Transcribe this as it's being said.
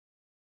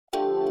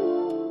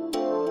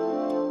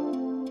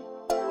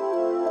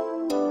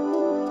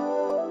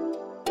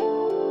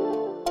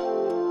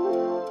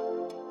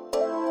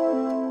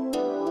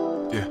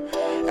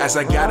As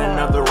I got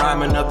another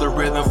rhyme, another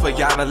rhythm for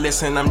y'all to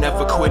listen. I'm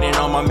never quitting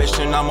on my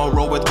mission, I'ma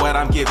roll with what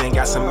I'm giving.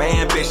 Got some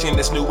ambition,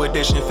 this new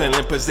edition,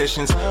 filling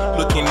positions.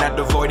 Looking at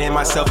the void in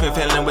myself and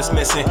feeling what's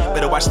missing.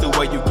 Better watch the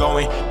way you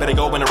going, better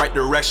go in the right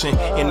direction.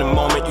 In the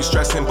moment you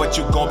stressing, but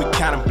you gon' be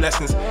counting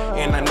blessings.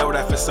 And I know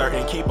that for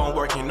certain, keep on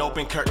working,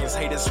 open curtains.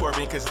 Haters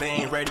swerving, cause they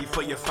ain't ready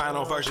for your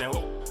final version.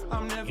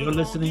 You're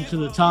listening to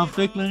the Tom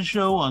Ficklin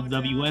Show on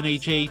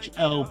WNHH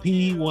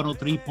LP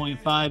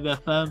 103.5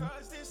 FM,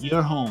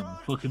 your home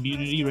for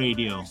community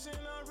radio.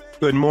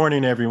 Good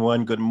morning,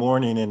 everyone. Good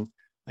morning. And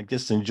I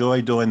just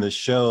enjoy doing the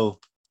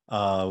show.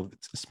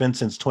 It's been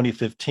since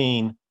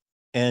 2015.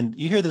 And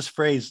you hear this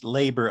phrase,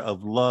 labor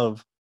of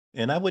love.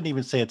 And I wouldn't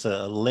even say it's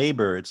a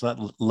labor. It's not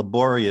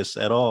laborious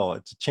at all.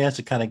 It's a chance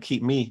to kind of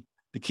keep me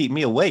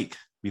awake.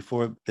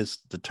 Before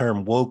the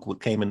term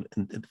woke came in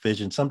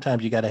vision.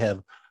 Sometimes you got to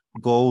have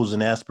goals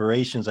and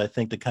aspirations, I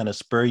think, to kind of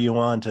spur you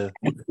on to,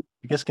 I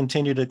guess,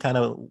 continue to kind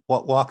of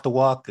walk the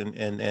walk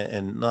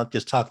and not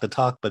just talk the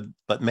talk,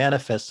 but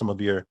manifest some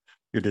of your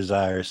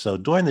desires. So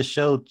doing the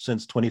show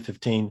since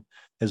 2015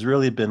 has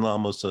really been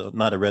almost if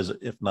not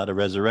a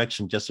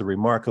resurrection, just a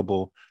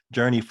remarkable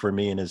journey for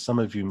me. And as some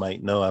of you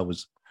might know, I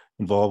was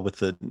involved with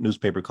the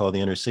newspaper called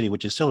The Inner City,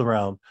 which is still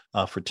around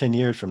for 10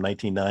 years, from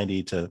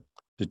 1990 to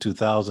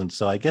 2000.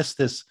 So I guess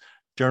this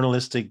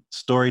journalistic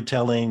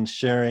storytelling,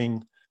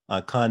 sharing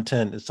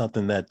content is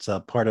something that's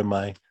part of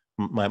my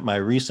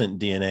recent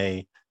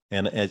DNA.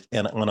 And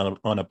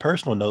on a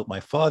personal note, my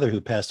father,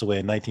 who passed away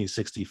in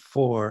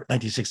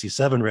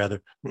 1967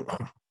 rather,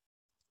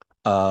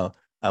 I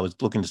was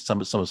looking at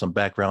some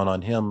background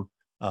on him.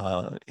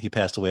 He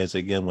passed away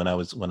when I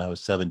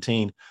was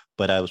 17.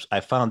 But I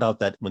found out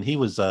that when he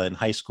was in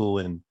high school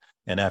and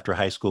after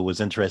high school was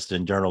interested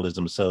in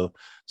journalism. So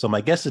my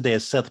guest today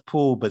is Seth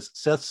Poole, but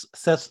Seth,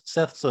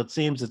 so it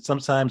seems that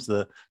sometimes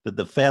the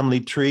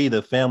family tree,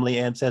 the family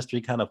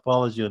ancestry kind of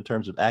follows you in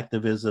terms of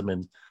activism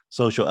and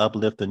social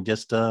uplift and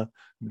just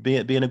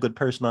being a good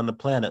person on the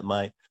planet.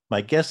 My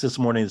guest this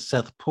morning is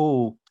Seth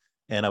Poole,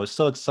 and I was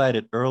so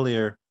excited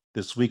earlier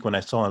this week when I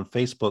saw on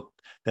Facebook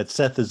that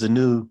Seth is the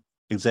new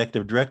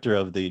executive director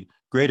of the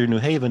Greater New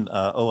Haven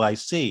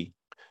OIC,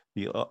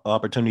 the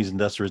Opportunities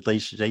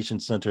Industrialization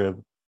Center of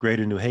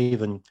Greater New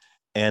Haven.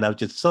 And I was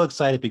just so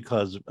excited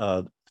because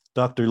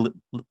Dr.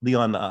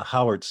 Leon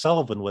Howard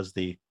Sullivan was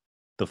the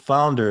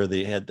founder,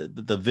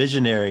 the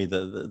visionary,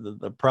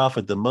 the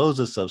prophet, the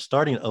Moses of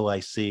starting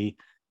OIC.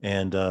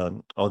 And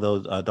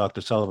although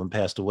Dr. Sullivan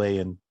passed away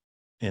in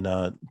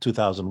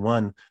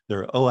 2001,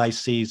 there are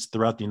OICs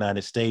throughout the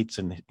United States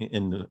and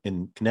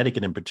in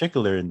Connecticut in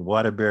particular, in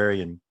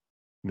Waterbury and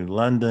New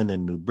London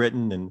and New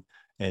Britain, and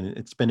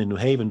it's been in New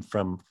Haven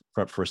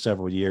for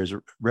several years.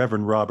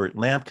 Reverend Robert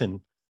Lampkin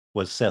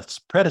was Seth's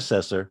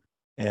predecessor,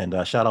 and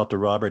shout out to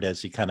Robert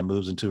as he kind of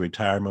moves into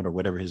retirement or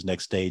whatever his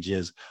next stage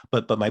is.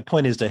 But my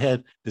point is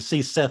to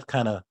see Seth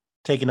kind of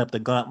taking up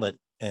the gauntlet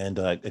and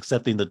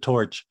accepting the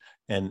torch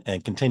and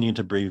continuing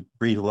to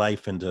breathe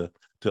life into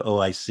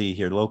OIC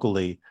here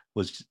locally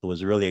was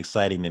really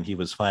exciting. And he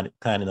was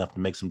kind enough to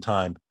make some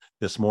time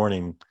this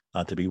morning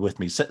to be with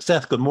me.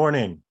 Seth, good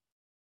morning.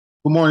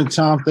 Good morning,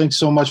 Tom. Thanks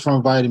so much for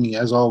inviting me.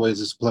 As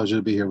always, it's a pleasure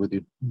to be here with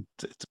you.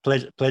 It's a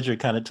pleasure to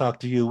kind of talk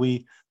to you.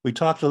 We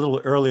talked a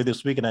little earlier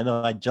this week, and I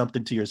know I jumped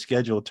into your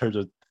schedule in terms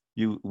of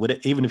you would,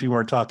 even if you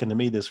weren't talking to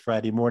me this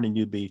Friday morning,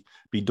 you'd be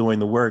doing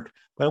the work.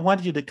 But I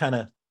wanted you to kind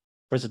of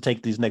first to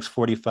take these next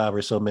 45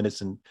 or so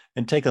minutes and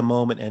take a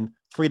moment and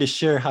for you to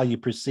share how you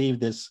perceive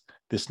this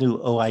new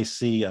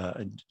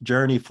OIC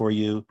journey for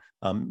you.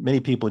 Many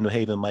people in New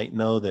Haven might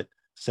know that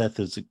Seth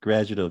is a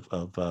graduate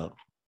of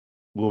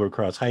Wilbur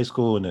Cross High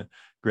School and a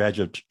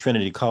graduate of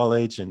Trinity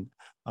College, and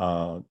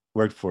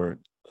worked for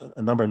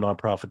a number of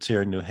nonprofits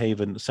here in New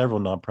Haven, several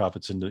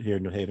nonprofits here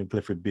in New Haven,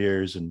 Clifford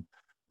Beers and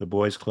the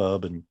Boys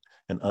Club and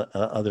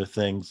other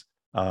things,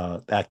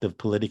 active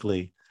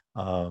politically.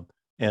 And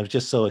I was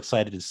just so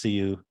excited to see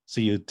you,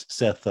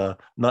 Seth,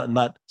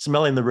 not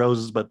smelling the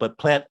roses, but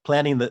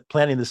planting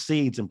the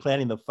seeds and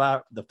planting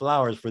the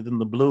flowers for them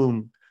to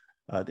bloom.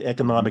 The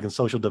economic and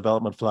social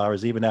development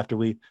flowers, even after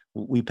we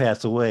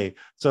pass away.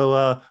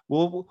 So,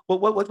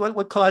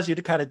 what caused you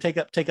to kind of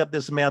take up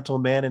this mantle,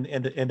 man,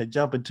 and to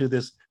jump into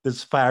this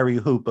fiery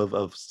hoop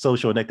of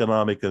social and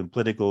economic and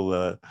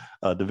political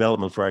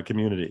development for our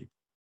community?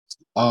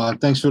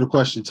 Thanks for the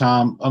question,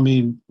 Tom. I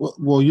mean,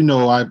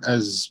 well,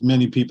 as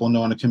many people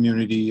know in the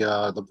community,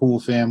 the Poole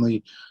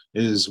family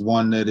is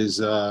one that is,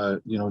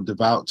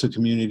 devout to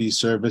community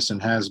service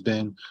and has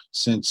been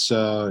since,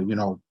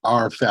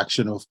 our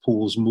faction of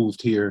Pooles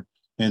moved here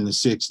in the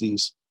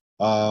 60s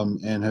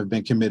and have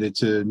been committed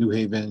to New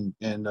Haven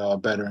and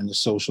bettering the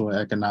social and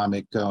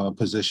economic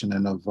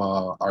positioning of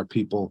our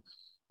people,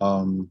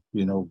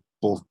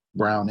 both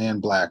brown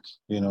and black,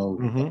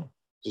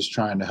 just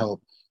trying to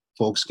help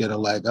folks get a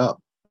leg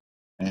up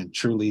and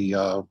truly,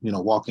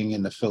 walking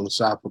in the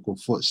philosophical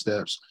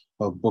footsteps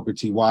of Booker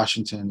T.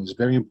 Washington is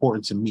very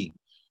important to me.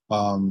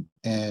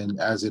 And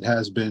as it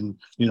has been,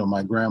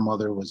 my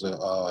grandmother was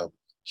a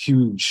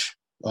huge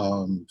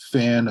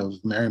fan of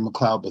Mary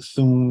McLeod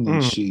Bethune,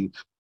 and she,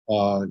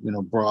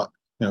 brought,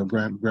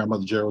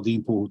 grandmother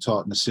Geraldine Poole, who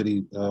taught in the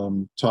city,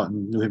 taught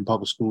in New Haven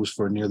Public Schools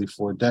for nearly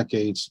 4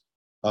 decades,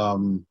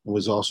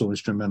 was also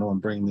instrumental in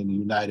bringing the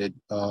United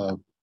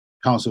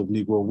Council of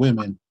Negro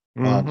Women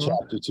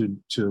chapter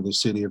to the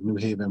city of New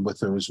Haven with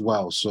her as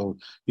well. So,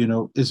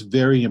 it's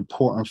very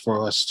important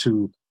for us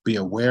to be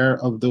aware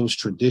of those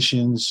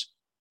traditions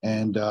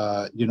and,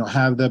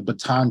 have that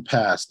baton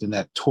passed and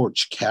that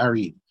torch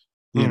carried,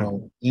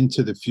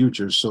 into the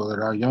future, so that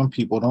our young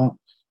people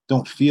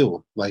don't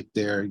feel like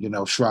they're,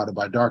 shrouded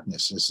by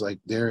darkness. It's like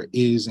there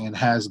is and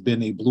has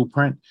been a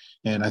blueprint.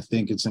 And I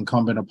think it's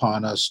incumbent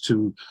upon us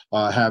to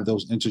have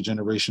those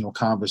intergenerational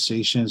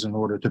conversations in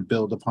order to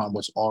build upon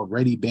what's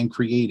already been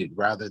created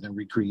rather than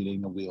recreating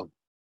the wheel.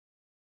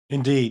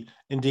 Indeed.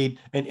 And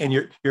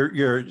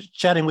you're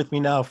chatting with me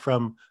now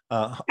from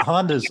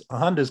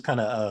Honda's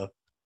kind of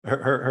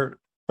her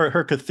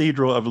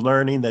cathedral of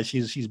learning that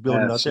she's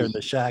building out there in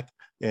the shack,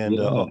 and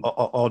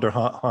Alder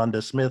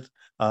Honda Smith.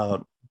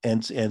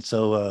 And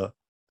so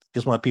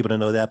just want people to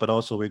know that, but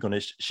also we're going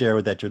to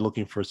share that you're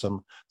looking for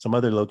some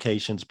other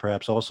locations,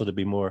 perhaps also to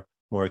be more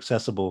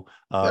accessible.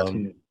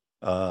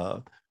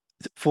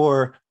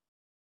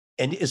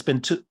 And it's been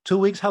two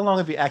weeks. How long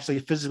have you actually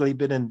physically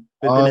been in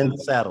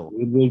the saddle?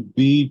 It would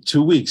be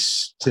 2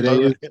 weeks.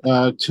 Today is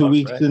 2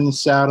 weeks in the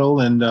saddle,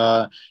 and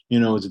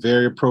it's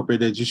very appropriate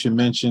that you should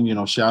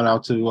mention. Shout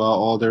out to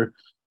Alder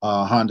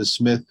Honda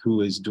Smith,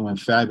 who is doing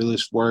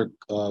fabulous work,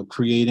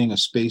 creating a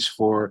space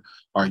for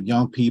our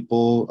young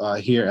people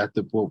here at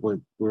what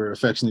we're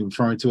affectionately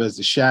referring to as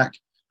the Shack.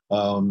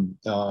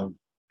 The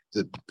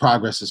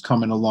progress is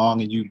coming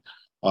along, and you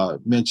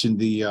mentioned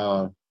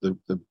the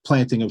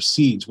planting of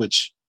seeds,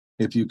 which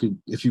if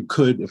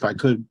I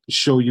could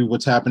show you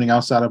what's happening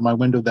outside of my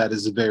window, that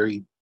is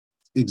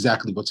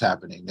exactly what's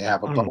happening. They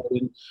have a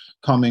garden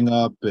coming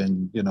up,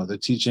 and they're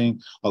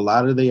teaching a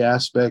lot of the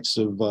aspects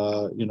of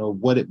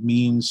what it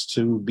means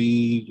to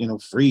be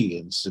free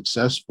and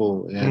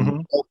successful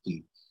and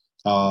healthy,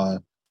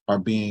 are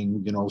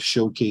being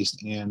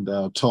showcased and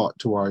taught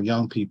to our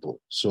young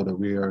people, so that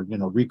we are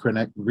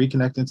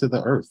reconnecting to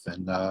the earth,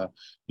 and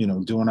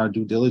doing our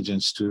due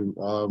diligence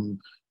to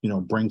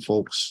bring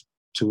folks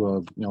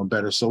to a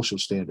better social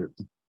standard.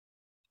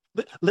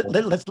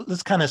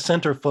 Let's kind of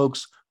center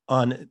folks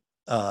on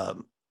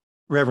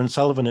Reverend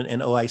Sullivan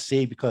and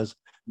OIC, because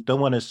don't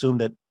want to assume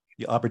that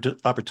the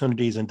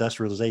Opportunities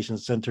Industrialization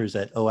Centers,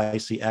 that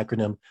OIC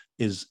acronym,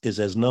 is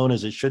as known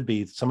as it should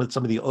be. Some of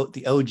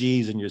the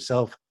OGs and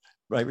yourself,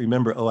 right?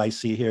 Remember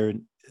OIC here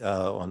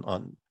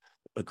on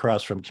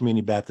across from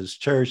Community Baptist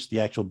Church, the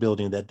actual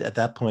building that at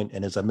that point,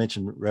 and as I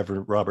mentioned,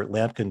 Reverend Robert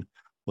Lampkin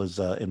was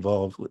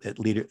involved with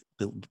the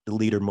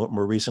leader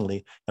more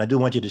recently. And I do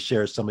want you to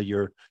share some of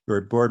your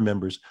board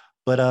members.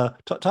 But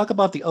talk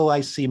about the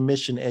OIC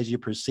mission as you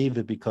perceive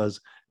it, because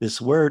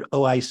this word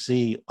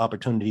OIC,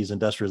 Opportunities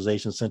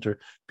Industrialization Center,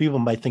 people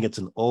might think it's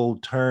an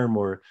old term,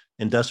 or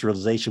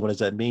industrialization. What does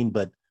that mean?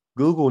 But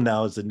Google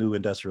now is the new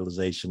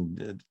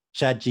industrialization.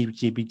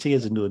 ChatGPT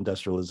is a new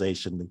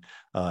industrialization.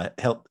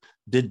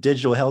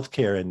 Digital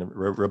healthcare and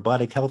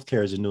robotic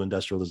healthcare is a new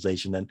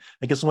industrialization. And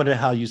I guess I wonder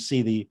how you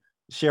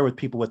share with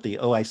people what the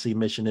OIC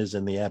mission is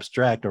in the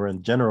abstract or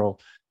in general,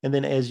 and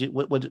then as you,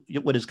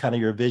 what is kind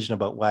of your vision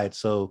about why it's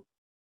so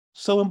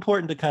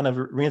important to kind of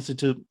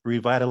reinstitute,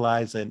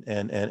 revitalize,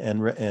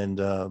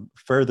 and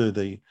further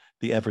the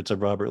efforts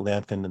of Robert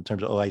Lampkin in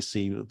terms of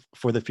OIC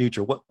for the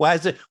future. Why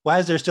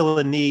is there still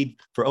a need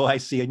for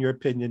OIC in your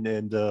opinion,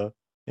 and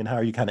how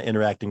are you kind of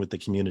interacting with the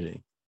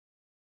community?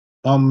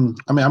 I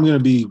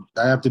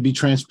have to be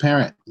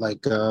transparent.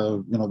 Like,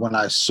 when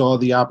I saw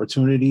the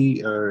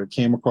opportunity, or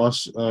came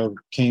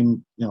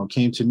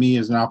to me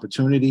as an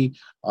opportunity,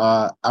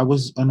 I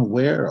was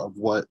unaware of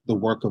what the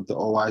work of the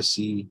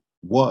OIC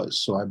was.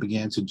 So I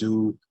began to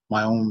do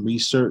my own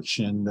research,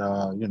 and,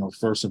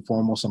 first and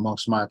foremost,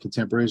 amongst my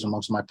contemporaries,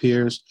 amongst my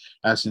peers,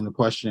 asking the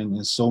question.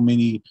 And so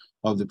many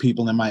of the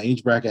people in my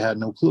age bracket had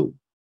no clue.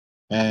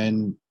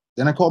 And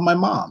then I called my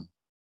mom,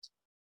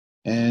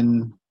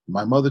 and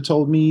my mother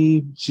told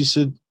me, she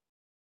said,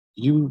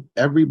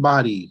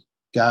 everybody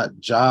got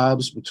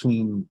jobs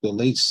between the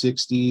late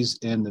 60s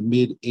and the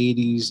mid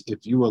 80s.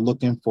 If you were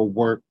looking for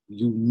work,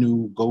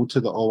 go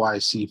to the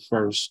OIC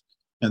first,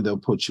 and they'll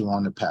put you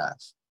on the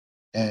path.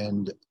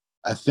 And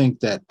I think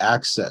that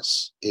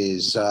access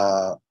is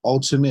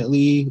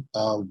ultimately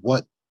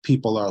what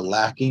people are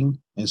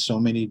lacking in so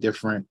many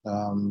different,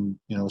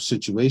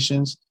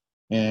 situations.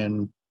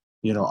 And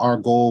our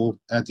goal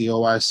at the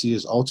OIC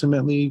is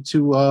ultimately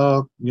to,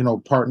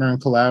 partner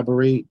and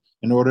collaborate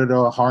in order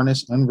to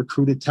harness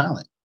unrecruited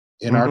talent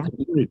in our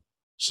community,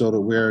 so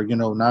that we're,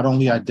 not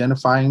only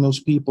identifying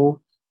those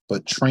people,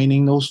 but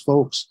training those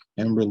folks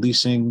and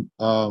releasing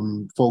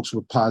folks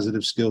with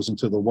positive skills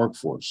into the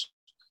workforce.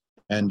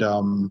 And,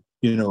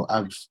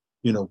 I've,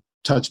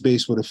 touched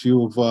base with a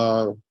few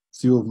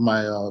of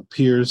my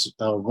peers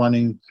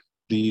running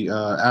the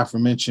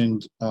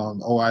aforementioned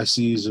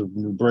OICs of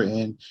New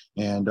Britain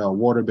and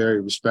Waterbury,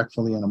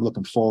 respectfully, and I'm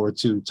looking forward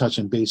to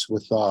touching base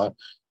with Mrs.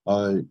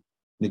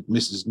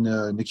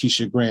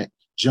 Nikisha Grant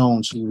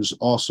Jones, who's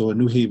also a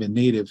New Haven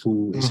native,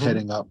 who is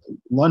heading up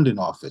London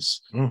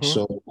office.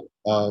 So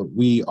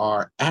we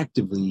are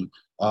actively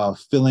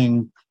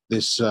filling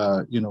this,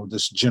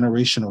 this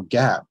generational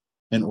gap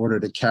in order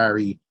to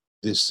carry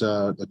this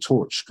the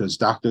torch, because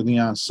Dr.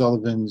 Leon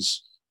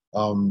Sullivan's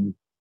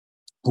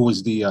who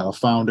is the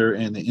founder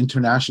and the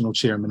international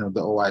chairman of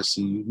the OIC.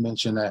 You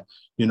mentioned that,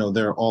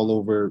 they're all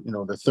over,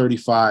 they're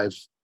 35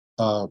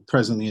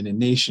 presently in the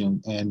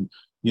nation. And,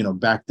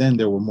 back then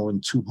there were more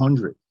than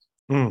 200.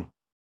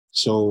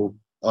 So,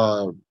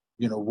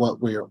 what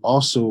we're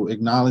also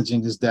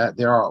acknowledging is that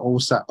there are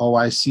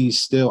OICs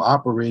still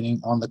operating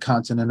on the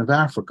continent of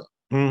Africa.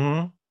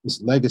 This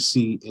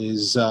legacy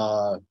is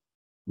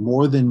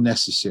more than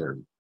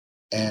necessary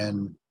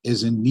and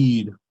is in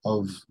need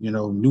of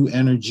new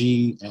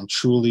energy and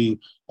truly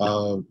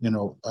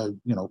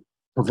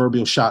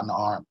proverbial shot in the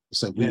arm.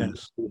 It's like we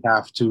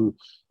have to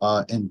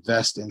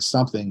invest in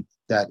something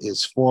that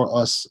is for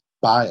us,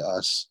 by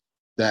us,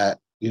 that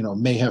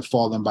may have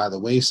fallen by the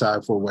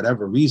wayside for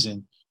whatever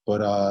reason,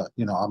 but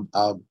I'm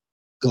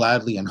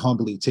gladly and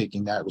humbly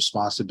taking that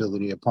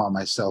responsibility upon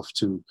myself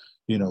to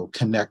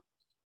connect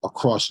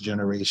across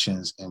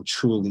generations and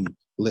truly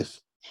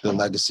lift the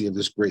legacy of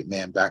this great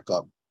man back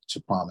up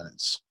to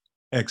prominence.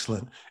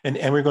 Excellent. And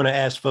we're going to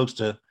ask folks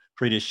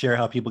for you to share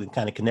how people can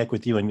kind of connect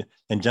with you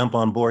and jump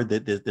on board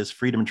this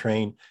freedom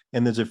train.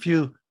 And there's a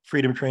few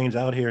freedom trains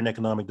out here in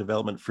economic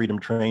development, freedom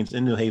trains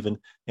in New Haven.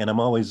 And I'm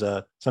always,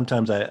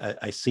 sometimes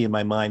I see in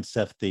my mind,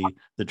 Seth,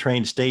 the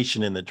train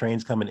station and the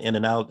trains coming in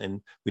and out,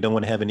 and we don't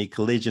want to have any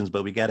collisions,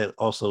 but we got to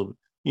also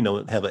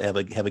have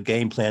a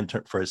game plan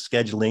for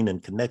scheduling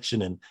and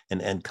connection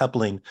and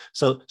coupling.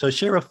 So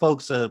share with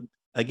folks,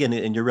 again,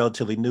 and you're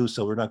relatively new,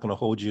 so we're not going to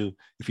hold you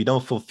if you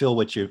don't fulfill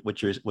what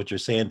you're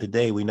saying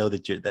today. We know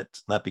that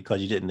that's not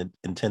because you didn't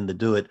intend to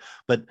do it,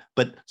 but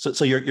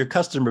so your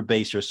customer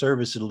base, your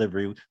service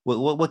delivery,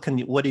 what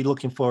are you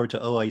looking forward to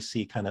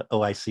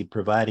OIC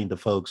providing to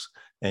folks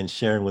and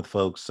sharing with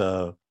folks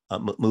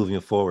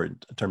moving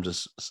forward in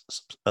terms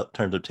of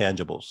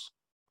tangibles?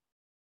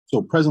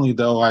 So presently,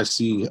 the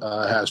OIC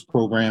has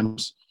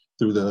programs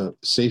through the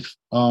SAFE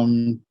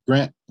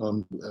grant.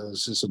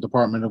 This is a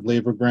Department of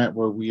Labor grant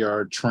where we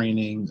are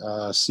training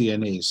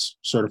CNAs,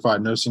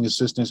 certified nursing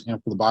assistants,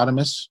 and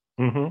phlebotomists.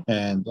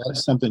 And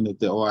that's something that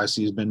the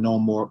OIC has been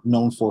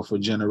known for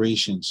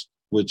generations,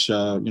 which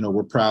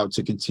we're proud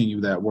to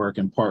continue that work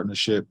in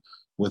partnership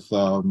with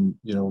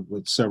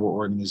with several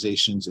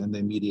organizations in the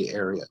immediate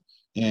area.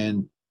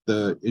 And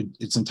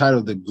it's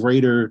entitled the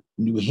Greater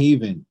New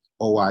Haven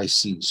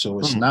OIC. So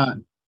it's not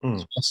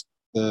just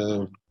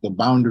the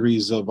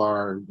boundaries of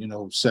our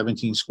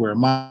 17 square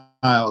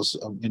miles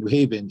in New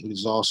Haven. It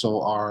is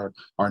also our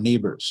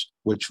neighbors,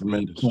 which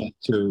we plan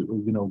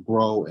to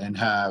grow and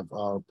have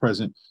a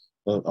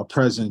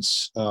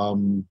presence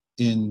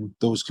in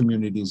those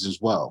communities as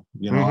well.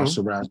 Our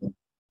surrounding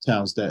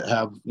towns that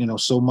have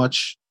so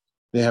much.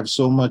 They have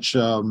so much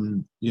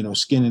skin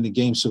in the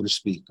game, so to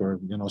speak, or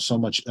so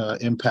much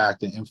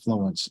impact and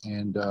influence,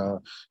 and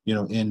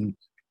in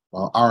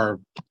our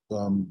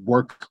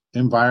work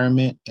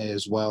environment,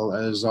 as well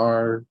as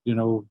our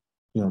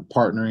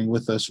partnering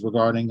with us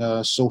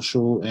regarding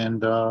social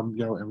and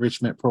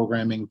enrichment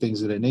programming,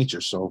 things of that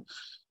nature. So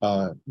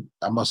I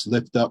must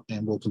lift up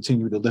and will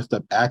continue to lift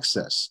up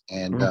access,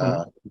 and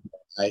I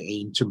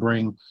aim to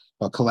bring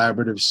a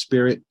collaborative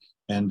spirit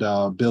and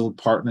build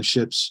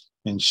partnerships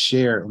and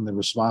share in the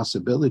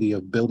responsibility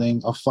of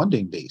building a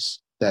funding base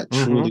that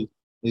truly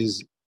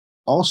is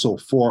also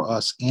for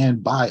us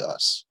and by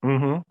us.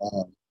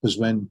 Because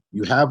when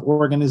you have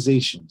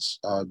organizations,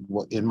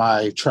 in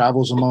my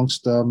travels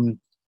amongst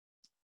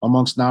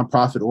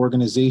nonprofit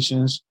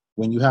organizations,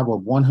 when you have a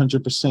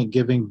 100%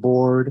 giving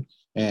board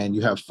and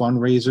you have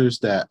fundraisers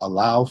that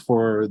allow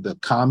for the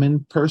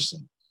common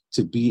person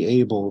to be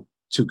able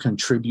to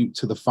contribute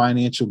to the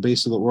financial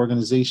base of the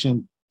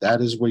organization,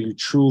 that is where you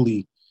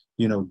truly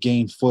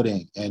gain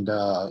footing and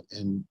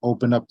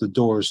open up the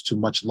doors to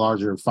much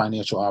larger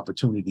financial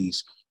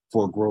opportunities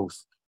for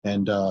growth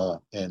and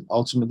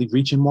ultimately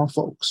reaching more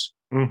folks.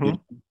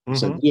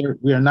 So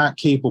we are not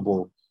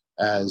capable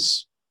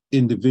as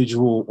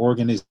individual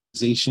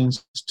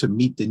organizations to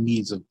meet the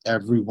needs of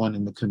everyone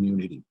in the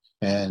community.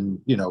 And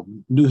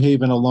New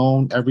Haven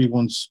alone,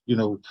 everyone's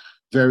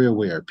very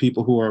aware.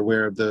 People who are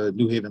aware of the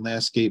New Haven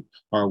landscape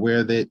are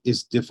aware that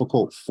it's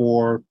difficult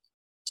for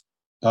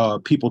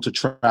people to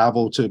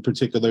travel to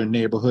particular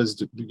neighborhoods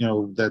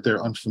that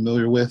they're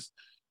unfamiliar with.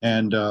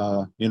 And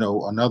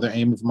another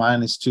aim of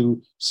mine is to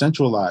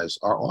centralize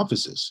our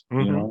offices,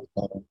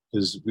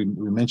 because we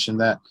mentioned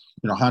that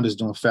Honda's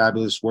doing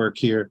fabulous work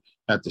here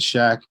at the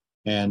Shack,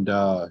 and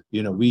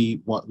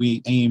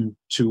we aim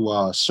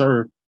to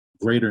serve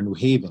Greater New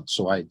Haven.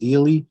 So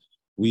ideally,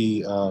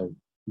 we're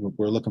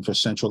looking for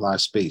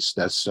centralized space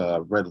that's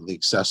readily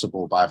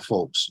accessible by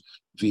folks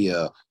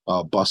via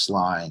bus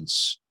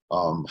lines,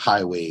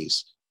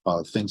 highways,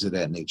 things of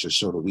that nature,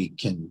 so that we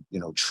can,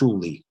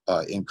 truly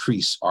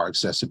increase our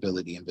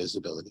accessibility and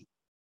visibility.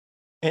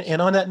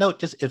 And on that note,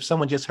 just if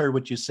someone just heard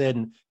what you said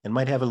and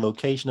might have a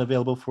location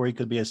available for you,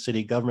 could be a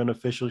city government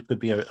official, it could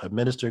be a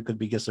minister, it could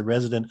be just a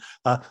resident.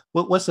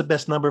 What's the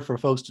best number for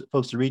folks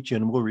to reach you?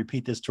 And we'll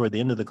repeat this toward the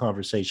end of the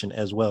conversation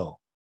as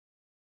well.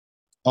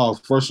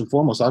 First and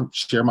foremost, I'll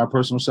share my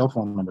personal cell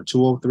phone number,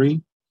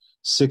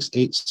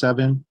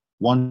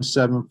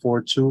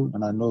 203-687-1742.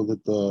 And I know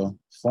that the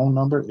phone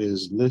number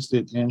is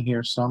listed in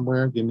here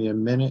somewhere. Give me a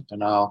minute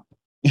and I'll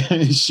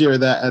share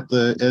that at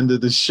the end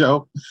of the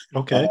show.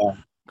 Okay.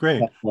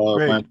 Great.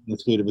 My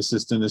administrative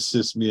assistant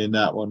assists me in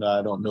that one.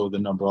 I don't know the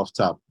number off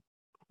top.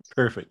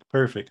 Perfect.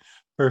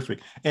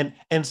 And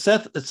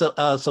Seth, so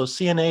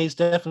CNA is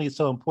definitely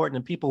so important,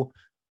 and people,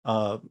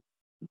 I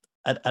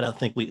don't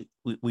think we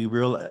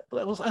realize.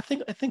 I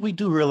think we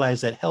do realize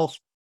that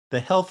the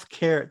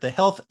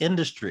health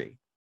industry,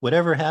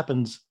 whatever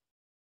happens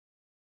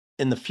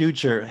in the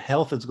future,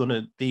 health is going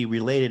to be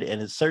related,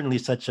 and it's certainly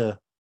such a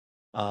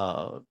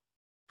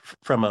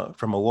from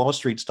a Wall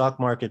Street stock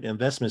market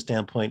investment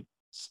standpoint.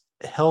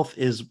 Health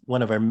is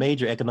one of our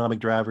major economic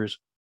drivers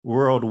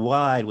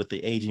worldwide, with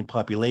the aging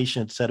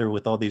population, et cetera,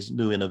 with all these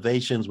new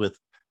innovations, with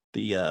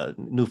the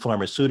new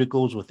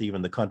pharmaceuticals, with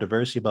even the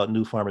controversy about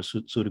new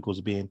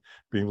pharmaceuticals being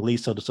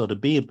released. So to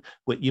be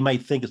what you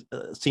might think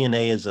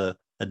CNA is a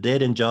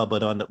dead end job,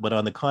 but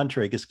on the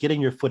contrary, just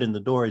getting your foot in the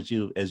door, as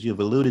you've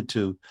alluded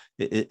to,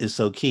 is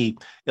so key.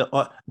 In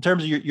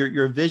terms of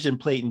your vision,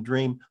 plate, and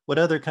dream, what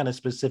other kind of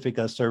specific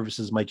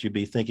services might you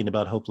be thinking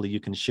about? Hopefully,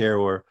 you can share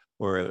or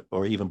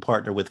even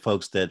partner with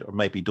folks that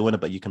might be doing it,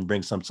 but you can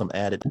bring some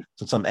added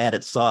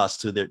sauce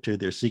to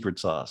their secret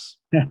sauce.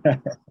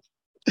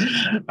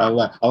 I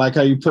like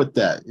how you put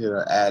that,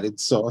 added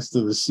sauce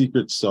to the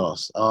secret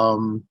sauce.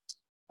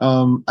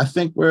 I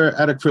think we're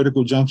at a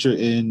critical juncture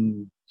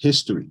in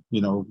history,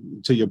 to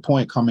your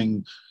point,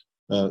 coming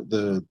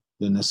the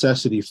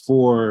necessity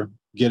for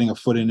getting a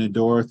foot in the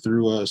door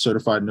through a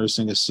certified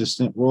nursing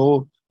assistant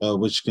role,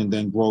 which can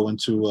then grow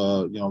into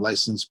a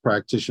licensed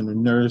practitioner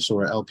nurse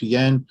or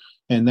LPN,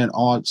 and then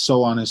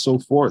so on and so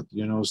forth.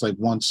 It's like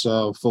once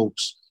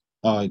folks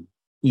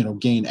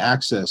gain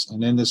access,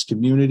 and in this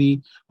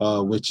community,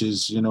 which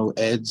is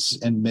eds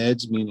and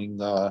meds, meaning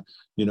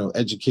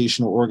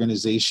educational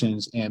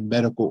organizations and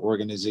medical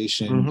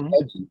organizations,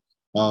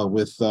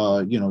 with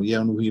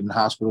Yale New Haven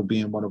Hospital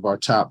being one of our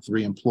top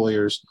 3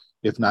 employers,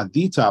 if not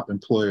the top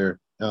employer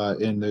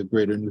in the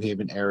greater New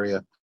Haven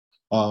area.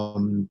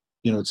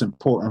 It's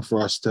important for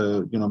us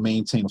to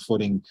maintain a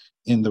footing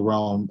in the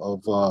realm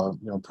of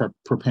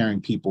preparing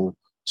people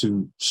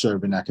to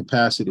serve in that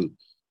capacity.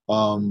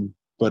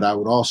 But I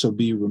would also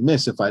be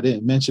remiss if I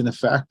didn't mention the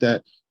fact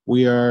that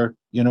we are,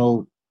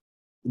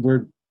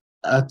 we're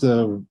at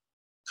the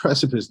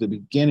precipice, the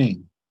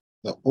beginning,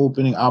 the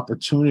opening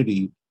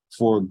opportunity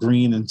for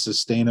green and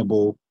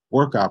sustainable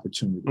work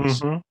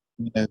opportunities. And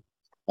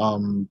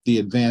the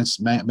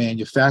advanced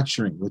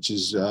manufacturing, which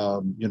is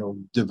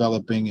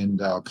developing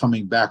and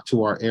coming back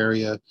to our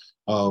area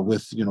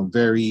with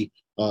very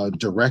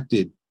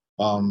directed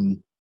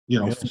from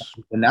the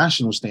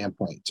national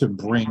standpoint to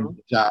bring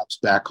jobs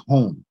back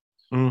home,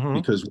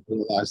 because we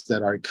realize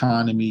that our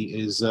economy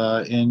is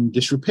in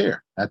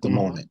disrepair at the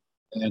moment.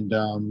 And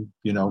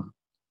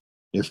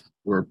if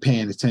we're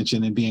paying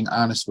attention and being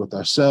honest with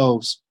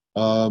ourselves,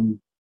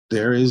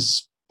 there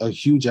is a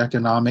huge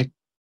economic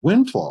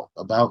windfall,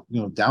 about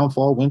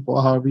downfall,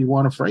 windfall, however you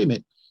want to frame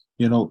it,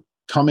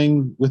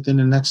 coming within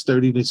the next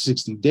 30 to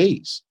 60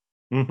 days.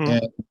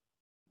 And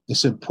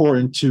it's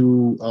important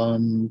to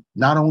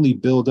not only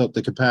build up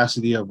the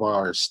capacity of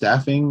our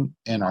staffing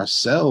and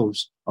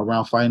ourselves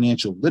around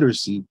financial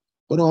literacy,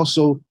 but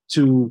also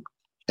to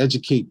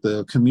educate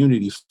the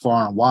community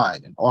far and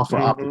wide and offer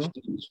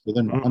opportunities for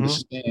them to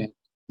understand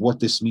what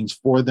this means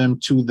for them,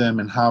 to them,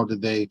 and how do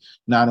they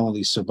not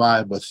only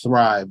survive but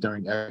thrive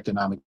during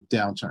economic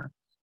downturn.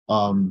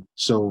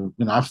 So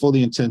I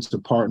fully intend to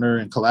partner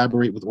and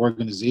collaborate with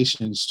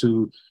organizations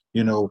to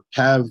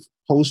have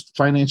post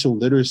financial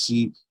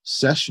literacy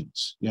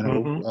sessions,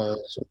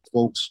 so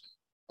folks,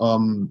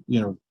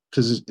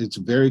 because it's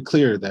very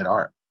clear that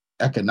our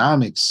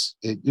economics,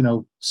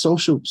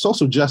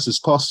 social justice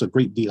costs a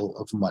great deal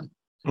of money.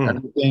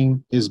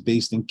 Everything is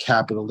based in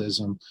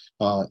capitalism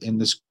in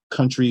this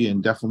country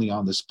and definitely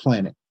on this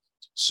planet.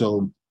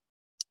 So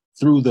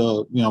through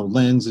the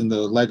lens and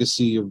the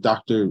legacy of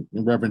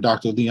Reverend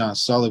Dr. Leon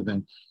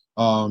Sullivan,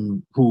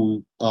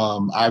 who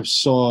I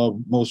saw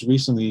most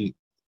recently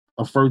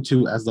referred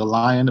to as the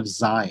Lion of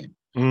Zion,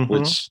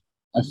 which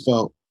I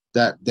felt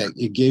that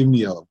it gave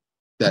me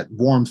that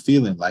warm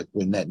feeling, like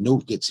when that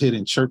note gets hit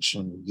in church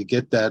and you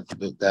get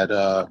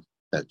that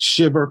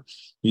shiver.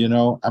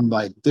 I'm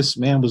like, this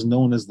man was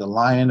known as the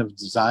Lion of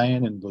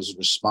Zion and was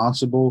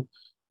responsible,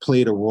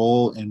 played a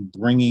role in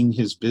bringing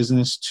his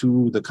business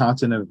to the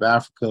continent of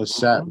Africa,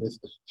 sat with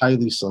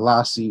Haile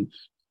Selassie,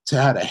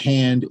 had a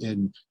hand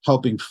in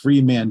helping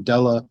free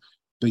Mandela,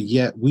 but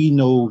yet we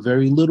know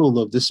very little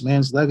of this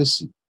man's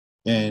legacy.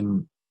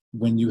 And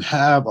when you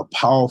have a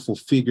powerful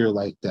figure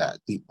like that,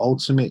 the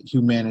ultimate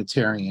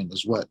humanitarian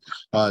is what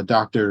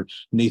Dr.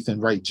 Nathan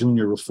Wright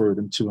Jr. referred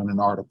him to in an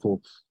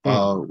article,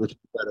 which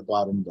I read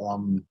about him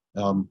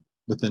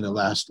within the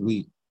last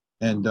week.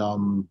 And,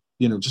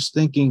 just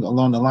thinking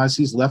along the lines,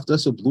 he's left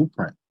us a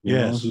blueprint.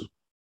 Yes. He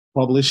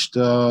published,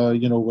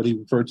 what he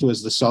referred to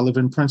as the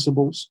Sullivan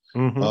Principles,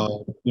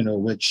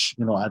 which,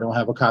 I don't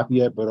have a copy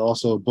yet, but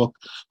also a book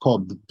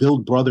called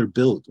Build, Brother,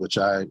 Build, which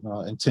I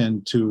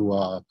intend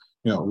to,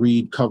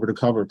 read cover to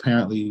cover,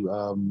 apparently,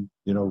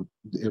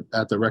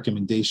 at the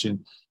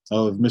recommendation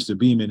of Mr.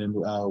 Beeman and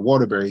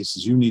Waterbury. He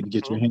says, you need to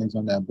get your hands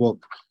on that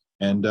book.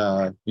 And,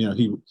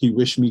 he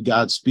wished me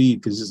Godspeed,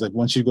 because he's like,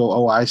 once you go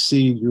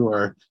OIC, you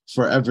are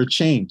forever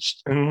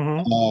changed,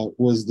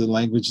 was the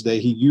language that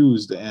he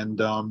used.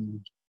 And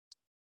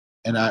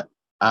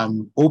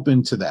I'm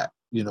open to that,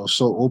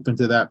 so open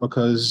to that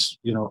because,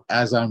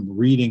 as I'm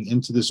reading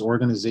into this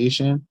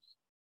organization,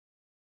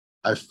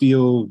 I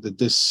feel that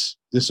this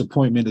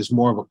appointment is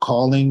more of a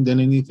calling than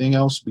anything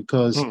else,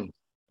 because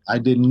I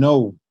didn't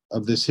know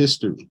of this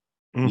history.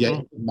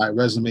 Yet my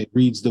resume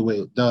reads the way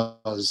it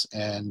does,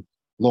 and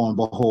lo and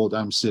behold,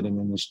 I'm sitting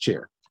in this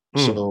chair.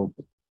 So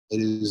it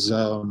is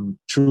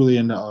truly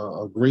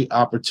a great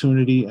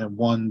opportunity, and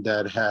one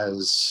that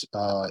has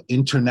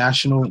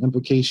international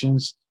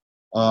implications,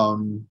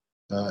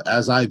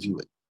 as I view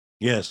it.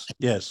 Yes.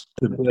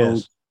 To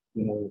build,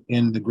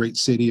 in the great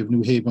city of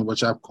New Haven,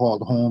 which I've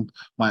called home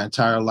my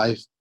entire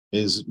life,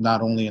 is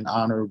not only an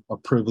honor, a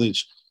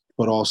privilege,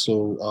 but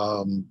also,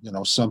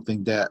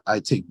 something that I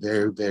take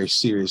very, very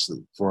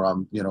seriously. For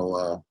I'm,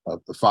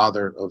 the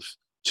father of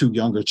 2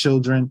 younger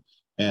children,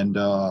 and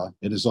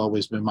it has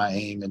always been my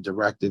aim and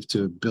directive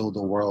to build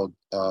a world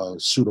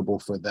suitable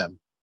for them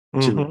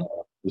to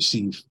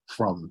receive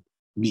from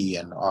me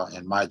and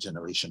my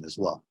generation as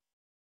well.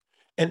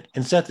 And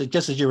Seth,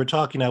 just as you were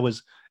talking,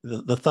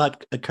 the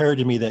thought occurred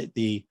to me that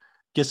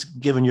just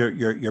given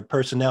your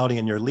personality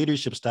and your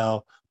leadership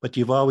style, but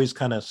you've always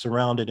kind of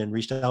surrounded and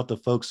reached out to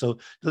folks. So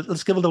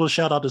let's give a little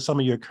shout out to some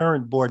of your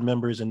current board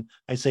members. And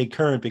I say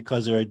current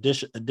because there are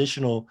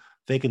additional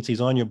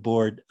vacancies on your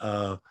board.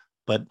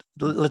 But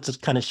let's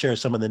just kind of share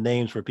some of the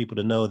names for people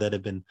to know that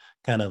have been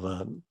kind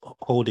of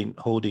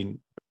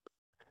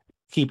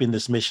keeping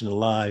this mission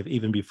alive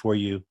even before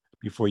you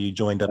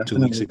joined up 2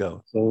 weeks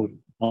ago. So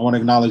I want to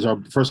acknowledge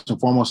first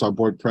and foremost our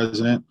board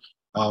president,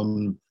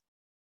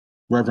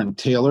 Reverend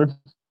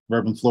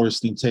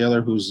Florestine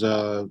Taylor, who's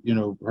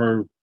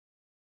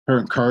her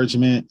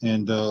encouragement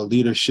and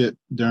leadership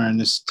during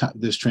this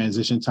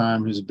transition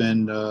time has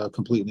been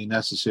completely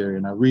necessary.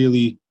 And I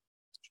really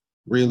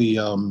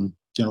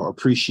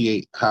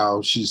appreciate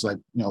how she's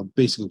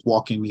basically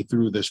walking me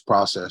through this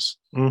process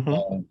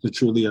to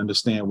truly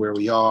understand where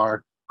we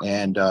are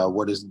and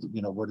what is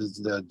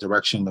the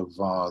direction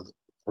of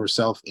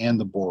herself and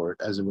the board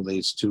as it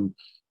relates to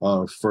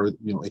for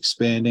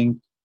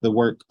expanding the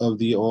work of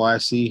the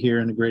OIC here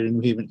in the greater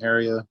New Haven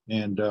area,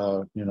 and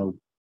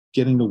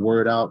getting the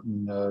word out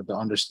and the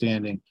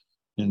understanding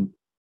and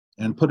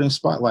putting a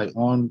spotlight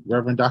on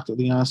Reverend Dr.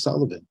 Leon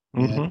Sullivan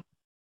and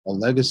a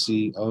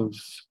legacy of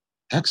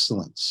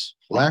excellence,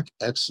 Black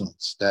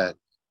excellence that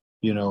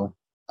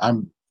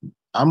I'm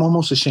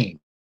almost ashamed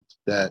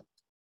that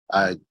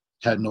I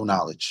had no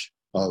knowledge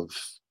of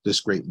this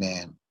great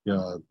man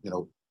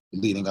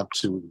leading up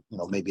to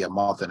maybe a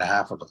month and a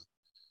half ago.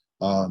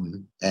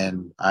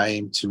 And I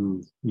aim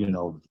to,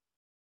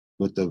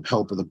 with the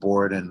help of the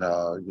board and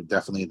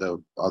definitely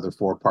the other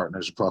 4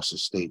 partners across the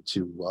state,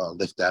 to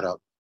lift that up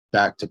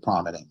back to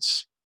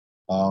prominence.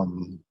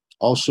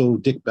 Also,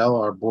 Dick Bell,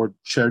 our board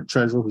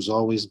treasurer, who's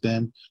always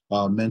been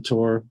a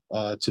mentor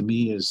to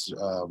me, is,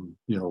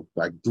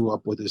 I grew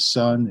up with his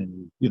son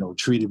and,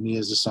 treated me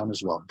as a son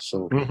as well.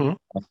 So,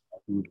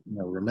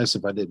 remiss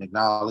if I didn't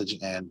acknowledge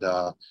and,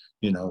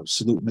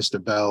 salute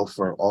Mr. Bell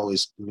for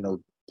always,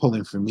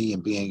 pulling for me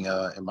and being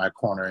in my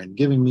corner and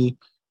giving me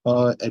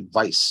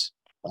advice.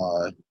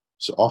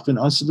 So often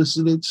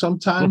unsolicited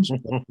sometimes,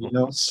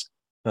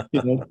 but,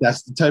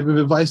 that's the type of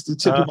advice that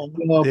typically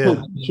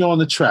put you on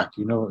the track,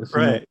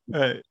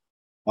 Right.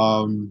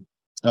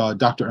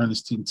 Dr.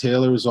 Ernestine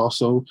Taylor is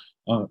also,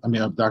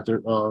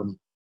 Dr.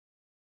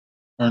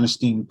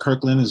 Ernestine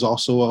Kirkland is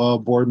also a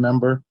board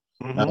member,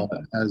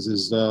 as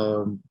is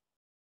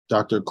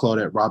Dr.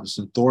 Claudette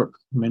Robinson Thorpe,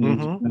 many of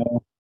you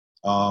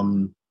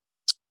know.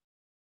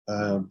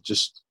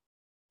 Just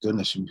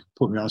goodness, you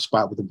put me on the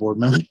spot with the board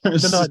members.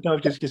 No,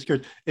 just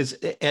curious.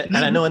 And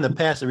I know in the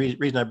past, the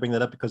reason I bring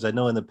that up, because I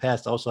know in the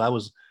past also I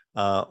was,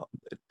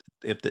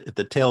 if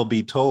the tale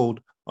be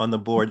told, on the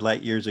board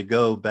light years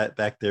ago,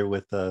 back there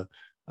with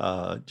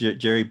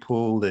Jerry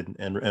Poole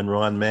and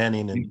Ron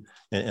Manning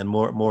and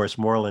Morris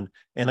Moreland.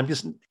 And I'm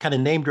just kind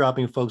of name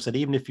dropping folks that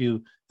even if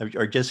you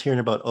are just hearing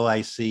about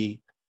OIC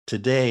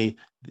today,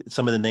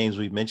 some of the names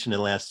we've mentioned in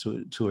the last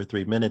two or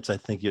 3 minutes, I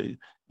think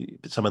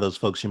some of those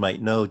folks you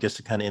might know, just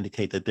to kind of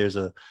indicate that there's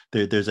a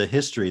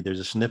history, there's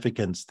a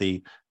significance.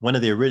 The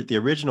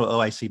original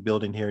OIC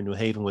building here in New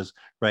Haven was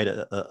right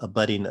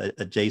abutting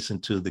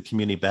adjacent to the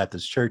Community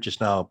Baptist Church. It's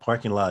now a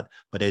parking lot,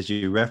 but as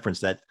you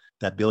referenced, that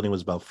building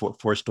was about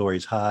four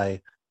stories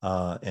high,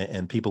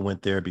 and people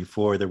went there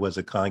before there was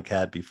a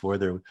CONCAT, before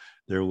there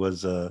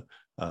was a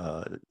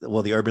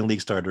well, the Urban League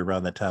started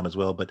around that time as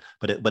well, but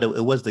it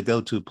was the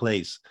go-to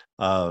place.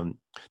 Talk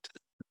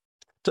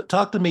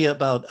to me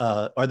about,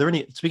 are there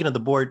any, speaking of the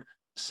board,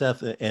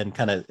 Seth, and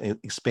kind of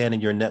expanding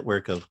your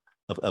network of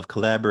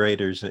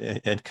collaborators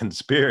and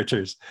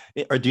conspirators,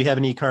 or do you have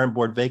any current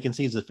board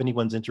vacancies if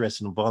anyone's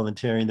interested in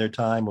volunteering their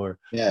time or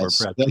Yes,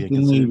 perhaps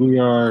definitely. We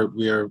are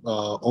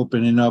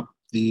opening up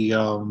the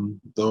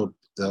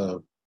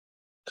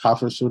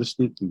coffers, so to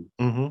speak,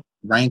 the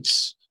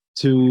ranks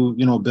to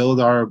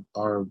build our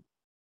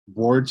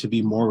board to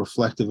be more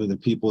reflective of the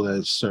people that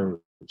it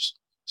serves.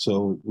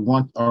 So we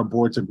want our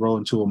board to grow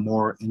into a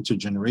more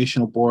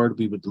intergenerational board.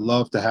 We would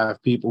love to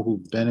have people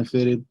who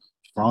benefited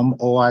from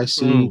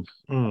OIC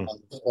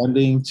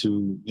funding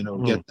to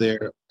get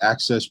their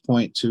access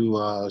point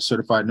to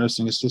certified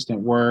nursing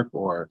assistant work,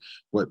 or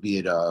what be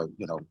it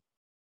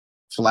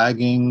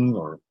flagging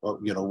or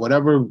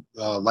whatever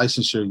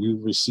licensure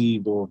you've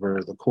received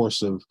over the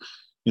course of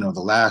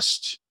the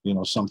last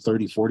some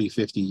 30, 40,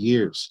 50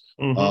 years.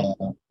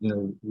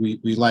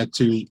 We like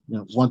to,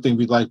 one thing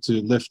we'd like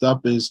to lift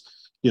up is,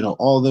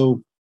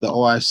 although the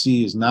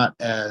OIC is not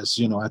as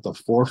at the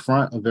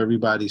forefront of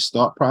everybody's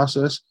thought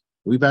process,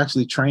 we've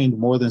actually trained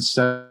more than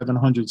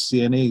 700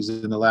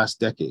 CNAs in the last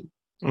decade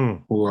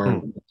who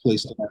are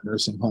placed in our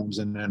nursing homes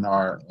and in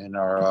our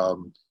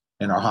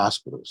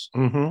hospitals.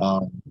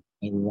 And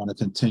we want to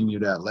continue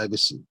that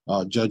legacy.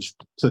 Judge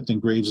Clifton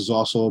Graves is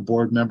also a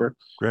board member.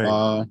 Great.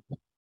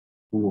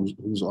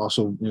 Who's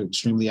also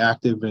extremely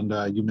active, and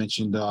you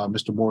mentioned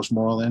Mr. Morris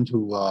Moreland,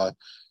 who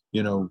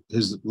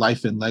his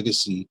life and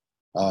legacy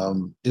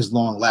is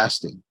long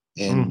lasting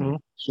in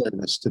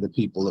service to the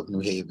people of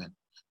New Haven.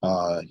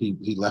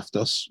 He left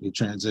us. He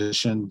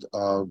transitioned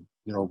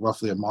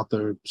roughly a month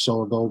or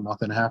so ago,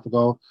 month and a half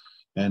ago,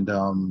 and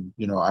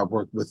I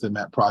worked with him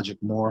at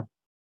Project More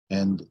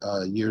and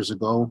years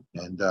ago,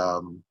 and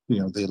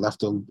they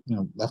left a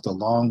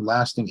long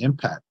lasting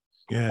impact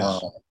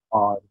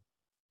on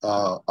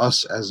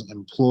us as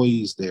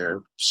employees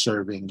there,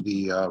 serving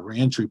the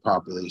reentry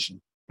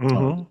population,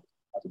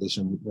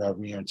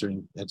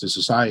 reentering into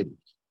society.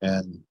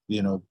 And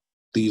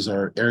these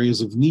are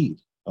areas of need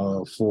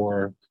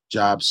for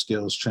job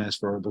skills,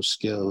 transferable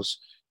skills,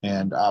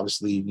 and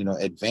obviously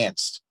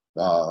advanced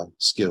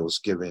skills,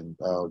 given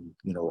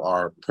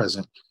our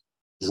present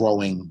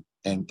growing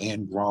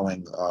and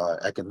growing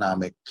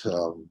economic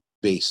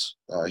base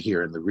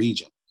here in the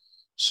region.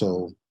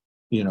 So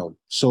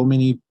so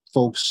many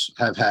folks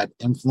have had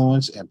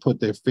influence and put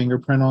their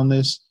fingerprint on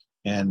this,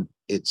 and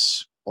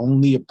it's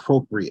only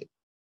appropriate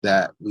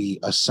that we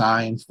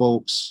assign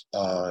folks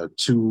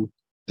to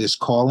this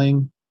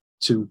calling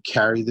to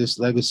carry this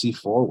legacy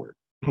forward.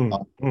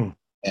 And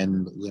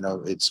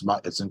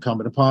it's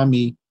incumbent upon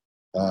me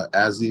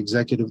as the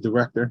executive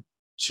director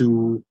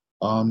to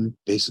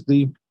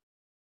basically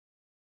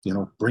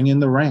bring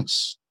in the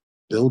ranks,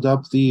 build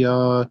up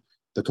the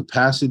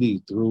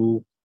capacity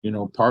through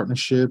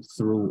partnership,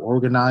 through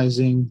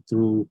organizing,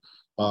 through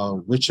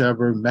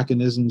whichever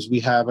mechanisms we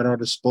have at our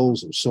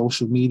disposal.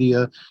 Social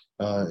media,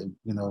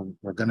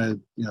 we're gonna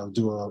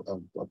do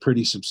a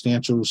pretty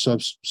substantial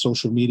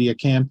social media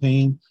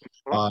campaign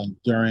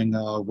during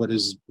what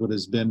has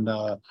been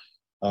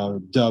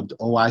dubbed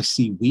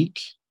OIC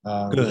Week. We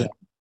have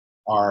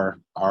our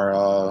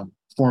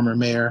former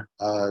mayor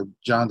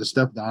John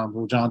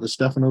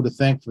DeStefano to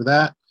thank for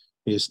that.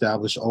 He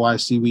established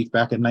OIC Week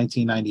back in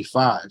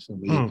 1995,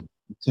 and we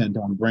intend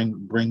on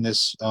bring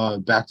this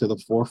back to the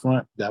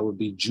forefront. That would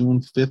be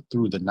June 5th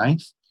through the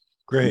 9th.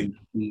 Great.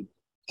 We'll be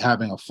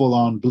having a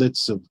full-on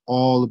blitz of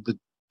all of the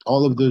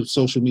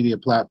social media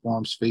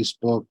platforms: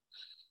 Facebook,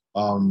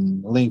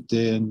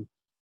 LinkedIn,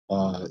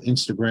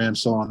 Instagram,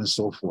 so on and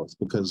so forth,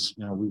 because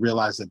we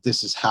realize that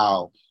this is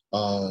how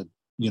our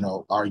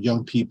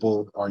young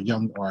people, our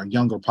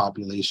younger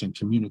population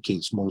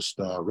communicates most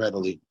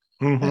readily.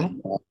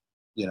 And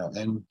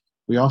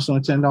we also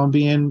intend on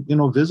being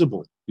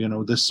visible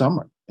this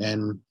summer,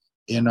 and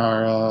in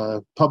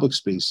our public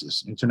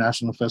spaces,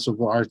 International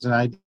Festival of Arts and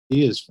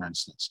Ideas, for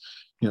instance.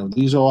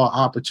 These are all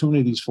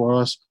opportunities for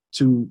us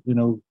to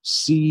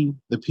see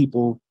the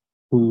people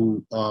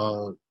who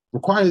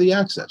require the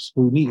access,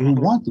 who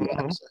want the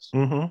access,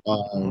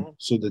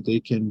 so that they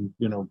can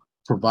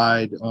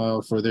provide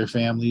for their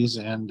families,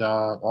 and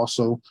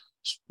also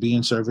be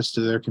in service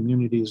to their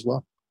community as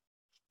well.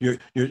 You're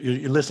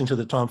listening to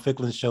the Tom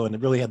Ficklin Show, and I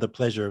really had the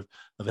pleasure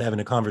of having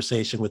a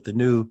conversation with the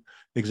new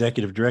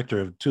executive director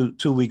of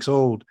two weeks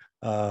old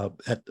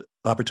at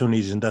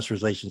Opportunities Industrial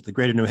Relations, the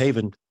Greater New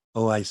Haven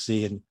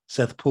OIC, and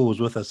Seth Poole is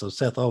with us. So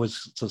Seth,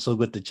 always so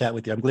good to chat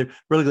with you. I'm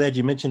really glad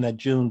you mentioned that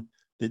June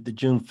the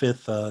June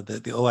 5th,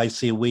 the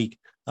OIC week,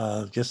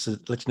 just to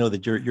let you know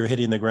that you're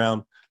hitting the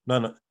ground,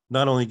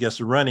 not only just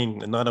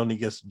running and not only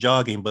just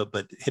jogging, but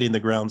hitting the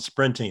ground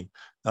sprinting.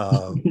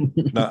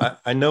 Now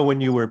I know when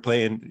you were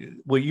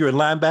playing, were you a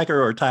linebacker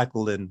or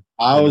tackle?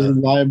 I was a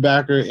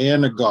linebacker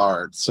and a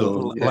guard.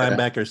 So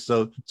linebacker.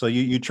 So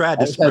you tried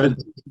to I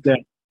sprint.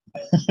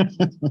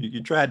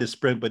 You tried to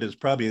sprint, but it's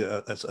probably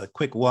a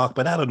quick walk.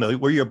 But I don't know.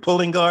 Were you a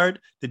pulling guard?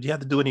 Did you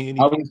have to do any?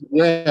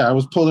 I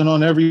was pulling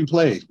on every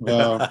play.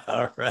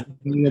 All right.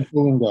 A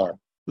pulling guard.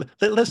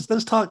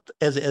 Let's talk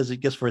as it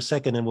gets for a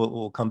second, and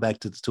we'll come back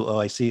to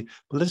OIC.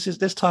 But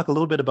let's talk a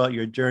little bit about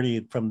your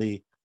journey from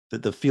the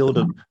field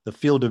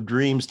of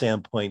dreams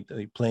standpoint,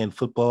 playing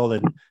football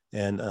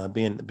and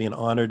being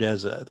honored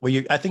as I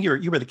think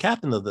you were the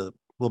captain of the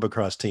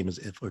Wilbercross team,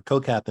 or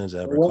co-captain, as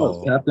I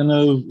recall. Co-captain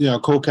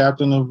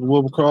of the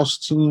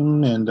Wilbercross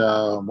team, and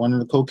one of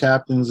the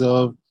co-captains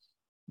of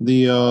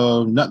the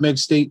Nutmeg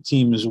State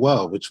team as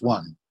well, which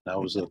won. That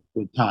was a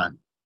good time.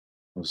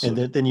 And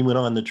then you went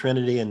on to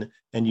Trinity, and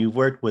you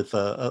worked with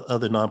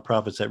other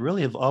nonprofits that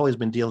really have always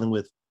been dealing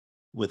with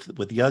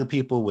young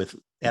people, with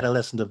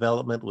adolescent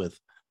development, with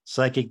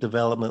psychic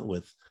development,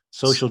 with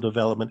social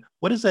development.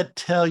 What does that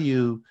tell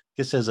you?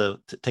 Just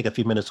take a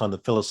few minutes on the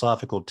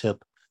philosophical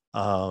tip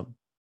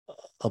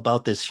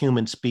about this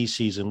human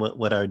species and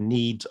what our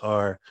needs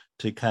are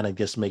to kind of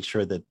just make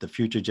sure that the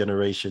future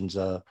generations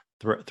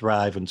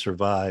thrive and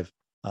survive.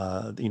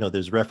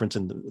 There's reference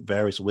in the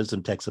various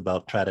wisdom texts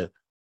about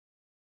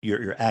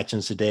your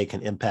actions today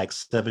can impact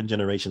 7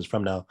 generations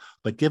from now.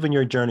 But given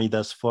your journey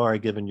thus far,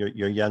 given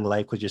your young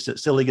life, because you're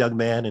still a young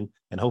man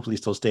and hopefully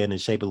still staying in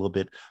shape a little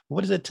bit,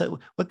 what does it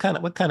what kind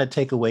of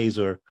takeaways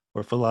or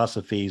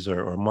philosophies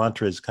or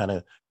mantras kind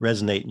of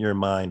resonate in your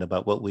mind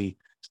about what we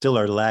still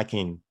are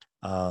lacking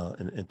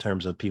in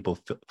terms of people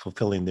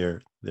fulfilling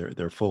their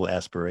full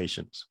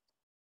aspirations?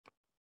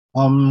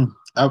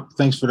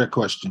 Thanks for that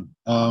question.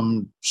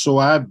 So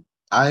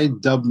I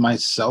dubbed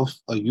myself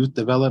a youth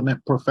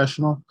development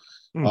professional.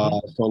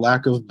 For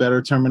lack of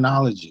better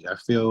terminology. I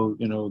feel,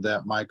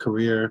 that my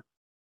career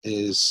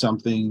is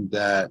something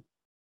that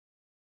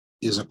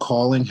is a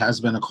calling, has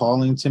been a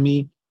calling to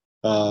me,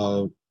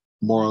 more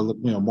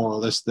or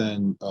less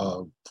than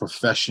a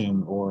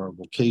profession or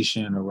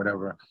vocation or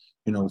whatever,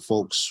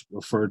 folks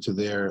refer to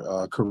their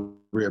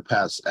career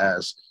paths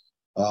as.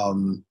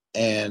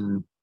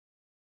 And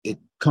it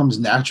comes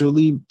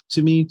naturally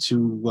to me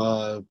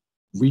to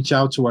reach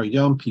out to our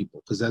young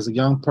people, because as a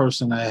young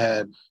person, I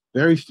had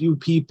very few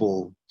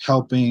people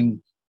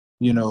helping,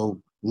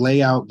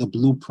 lay out the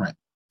blueprint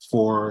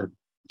for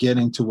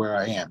getting to where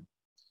I am.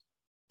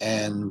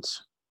 And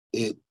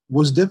it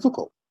was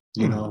difficult,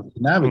 to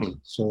navigate.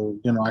 So,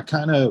 I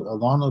kind of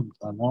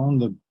along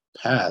the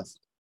path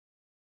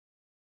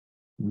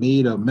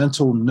made a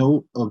mental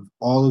note of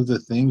all of the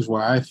things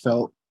where I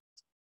felt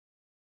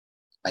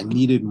I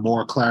needed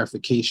more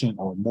clarification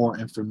or more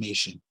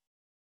information,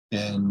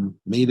 and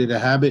made it a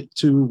habit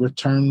to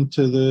return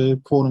to the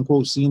quote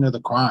unquote scene of the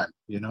crime,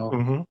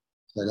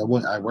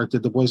 Like I worked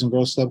at the Boys and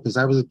Girls Club because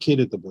I was a kid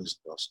at the Boys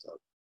and Girls Club.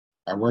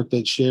 I worked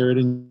at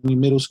Sheridan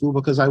Middle School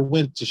because I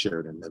went to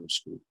Sheridan Middle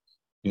School.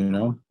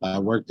 I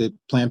worked at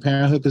Planned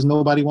Parenthood because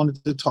nobody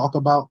wanted to talk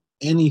about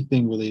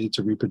anything related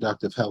to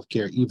reproductive health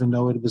care, even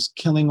though it was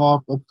killing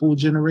off a full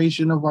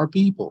generation of our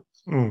people.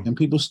 And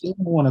people still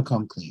don't want to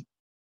come clean.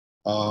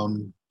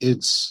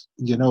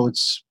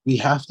 We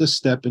have to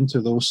step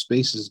into those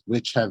spaces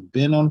which have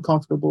been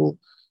uncomfortable,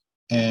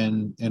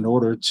 and in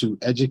order to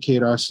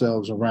educate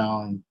ourselves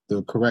around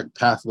the correct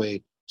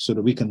pathway so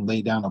that we can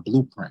lay down a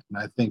blueprint. And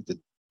I think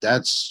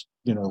that's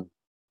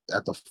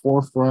at the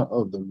forefront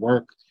of the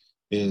work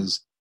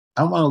is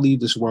I want to leave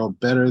this world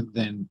better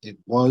than it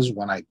was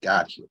when I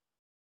got here,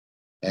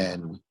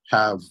 and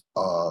have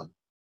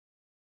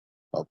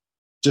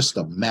just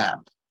a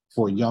map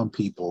for young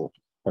people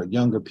or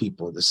younger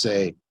people to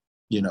say,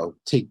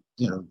 take,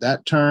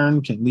 that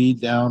turn can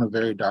lead down a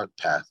very dark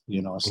path.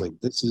 It's like,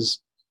 this is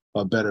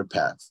a better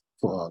path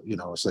for,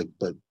 it's like,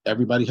 but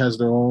everybody has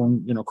their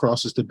own,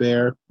 crosses to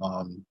bear,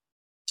 and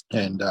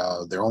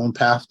their own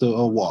path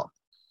to walk.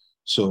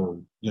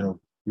 So, you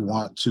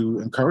want to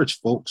encourage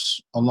folks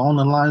along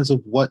the lines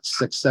of what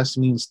success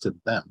means to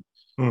them.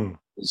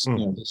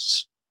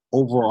 This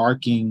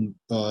overarching,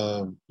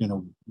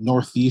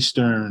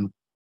 Northeastern,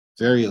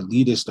 very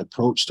elitist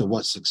approach to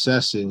what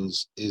success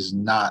is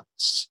not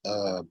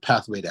a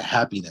pathway to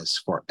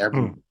happiness for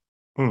everyone.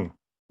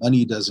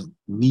 Money doesn't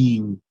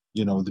mean,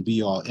 the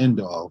be all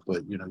end all,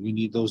 but, you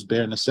need those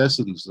bare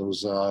necessities,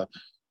 those,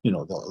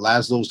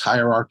 as those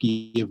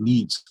hierarchy of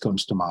needs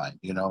comes to mind,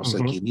 it's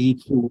like you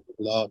need food,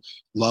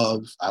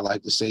 love. I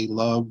like to say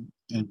love.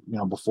 And,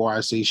 before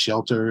I say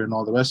shelter and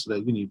all the rest of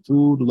that, you need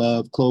food,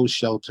 love, clothes,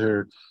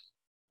 shelter,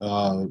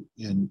 and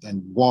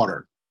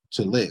water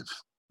to live.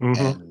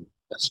 And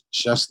that's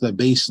just the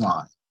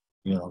baseline,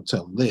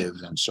 to live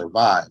and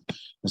survive.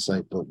 It's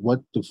like, but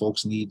what do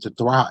folks need to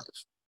thrive?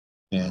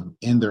 And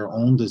in their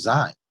own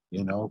design,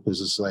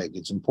 because it's like,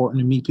 it's important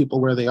to meet people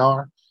where they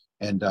are.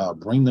 and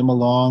bring them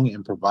along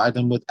and provide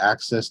them with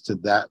access to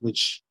that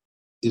which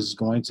is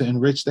going to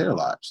enrich their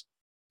lives.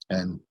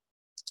 And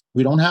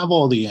we don't have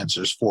all the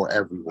answers for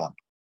everyone.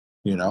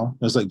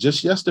 It's like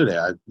just yesterday,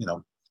 I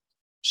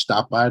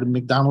stopped by the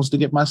McDonald's to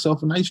get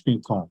myself an ice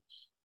cream cone.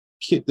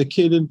 The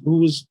kid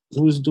who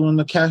was doing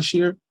the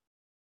cashier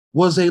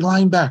was a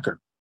linebacker.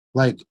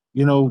 Like,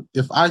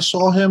 if I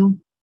saw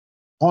him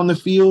on the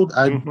field,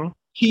 I'd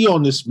key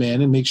on this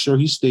man and make sure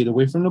he stayed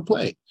away from the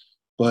play.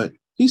 But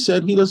he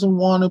said he doesn't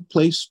want to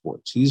play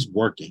sports. He's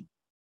working,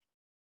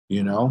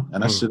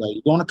 And I said, are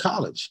you going to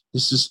college? He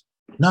says,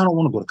 no, I don't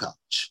want to go to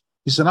college.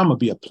 He said, I'm going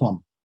to be a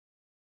plumber.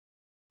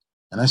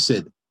 And I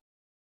said,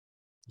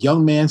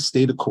 young man,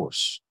 stay the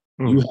course.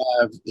 You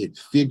have it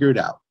figured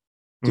out.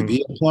 To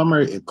be a plumber,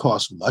 it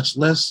costs much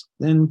less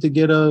than to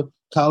get a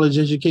college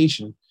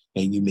education.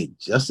 And you make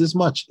just as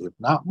much, if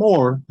not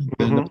more,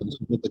 than the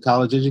person with the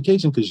college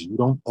education because you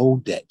don't owe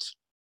debt.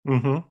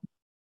 And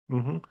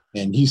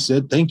he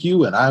said, thank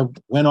you. And I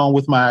went on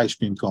with my ice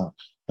cream cone.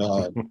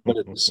 But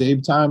at the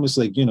same time, it's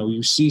like,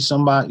 you see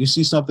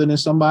something in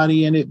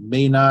somebody and it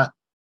may not,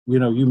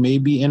 you may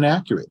be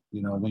inaccurate,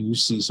 when you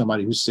see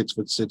somebody who's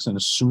 6'6" and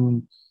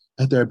assume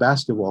that they're a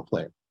basketball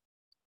player.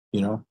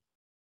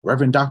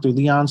 Reverend Dr.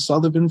 Leon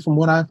Sullivan, from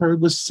what I've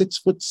heard, was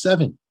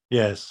 6'7".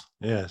 Yes.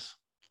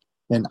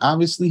 And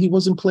obviously he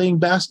wasn't playing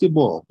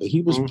basketball, but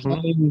he was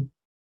playing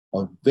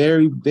a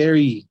very,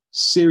 very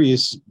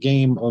serious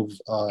game of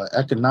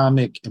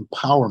economic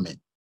empowerment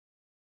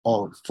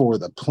for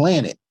the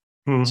planet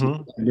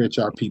to enrich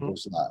our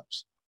people's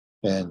lives.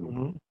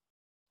 And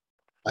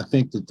I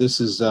think that this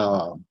is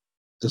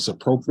it's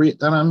appropriate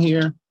that I'm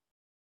here.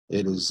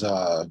 It is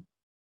a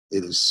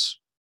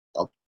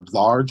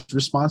large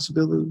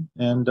responsibility,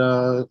 and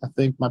I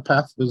think my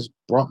path has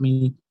brought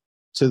me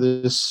to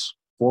this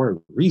for a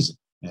reason,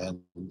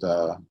 and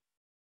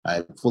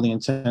I fully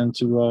intend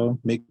to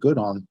make good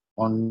on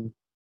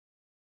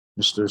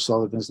Mr.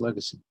 Sullivan's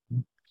legacy.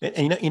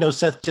 And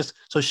Seth, just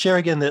so share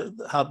again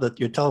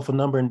your telephone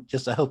number, and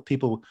just to help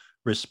people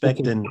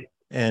respect and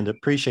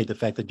appreciate the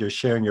fact that you're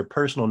sharing your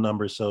personal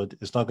number, so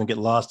it's not going to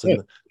get lost in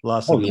the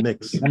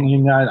mix. I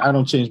mean, I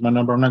don't change my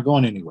number. I'm not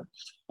going anywhere.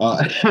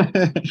 But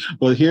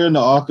here in the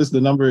office, the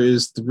number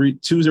is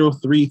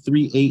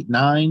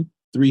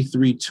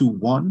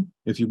 203-389-3321.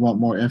 If you want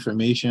more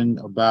information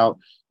about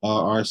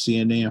our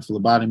CNA and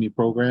phlebotomy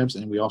programs,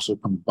 and we also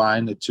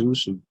combine the two,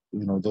 so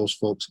those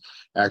folks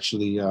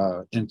actually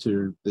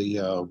enter the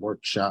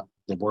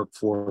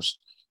workforce,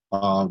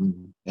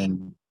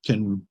 and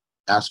can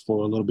ask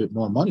for a little bit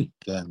more money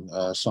than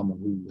someone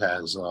who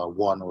has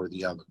one or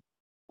the other.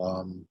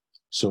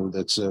 So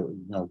that's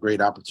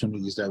great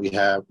opportunities that we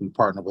have. We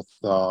partner with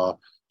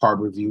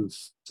Harborview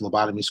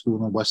Phlebotomy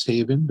School in West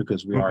Haven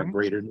because we are a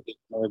greater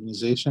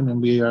organization,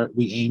 and we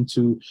aim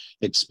to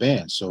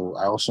expand. So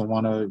I also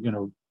want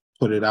to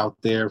put it out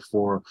there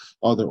for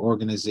other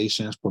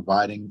organizations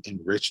providing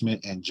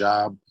enrichment and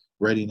job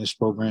readiness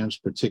programs,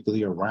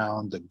 particularly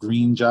around the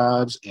green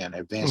jobs and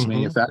advanced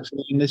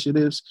manufacturing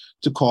initiatives,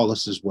 to call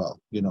us as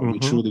well. We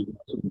truly want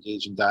to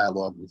engage in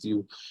dialogue with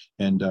you,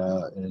 and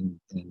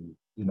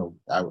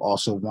I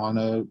also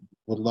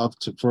would love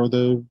to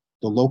further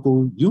the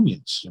local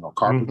unions,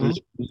 carpenters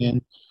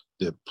union,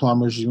 the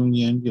plumbers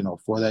union,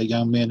 for that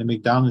young man at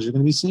McDonald's. You're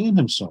going to be seeing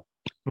him soon.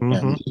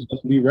 And he's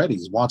going to be ready.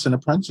 He wants an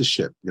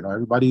apprenticeship.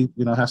 Everybody,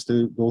 has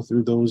to go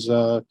through those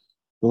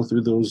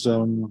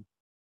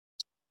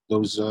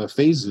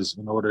phases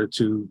in order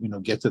to,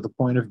 get to the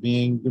point of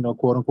being,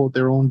 quote unquote,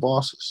 their own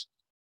bosses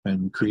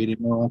and creating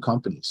their own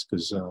companies.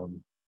 Because,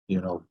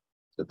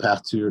 the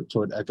path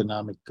toward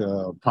economic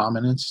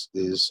prominence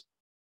is,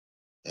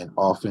 and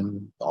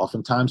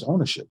oftentimes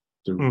ownership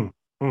through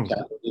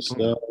capitalist,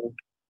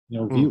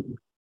 view.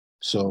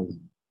 So,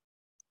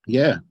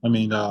 yeah, I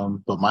mean,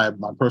 but my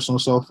personal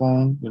cell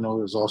phone,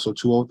 is also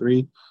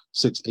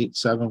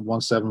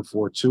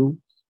 203-687-1742.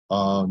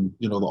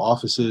 The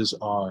offices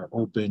are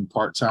open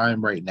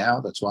part-time right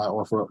now. That's why I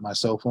offer up my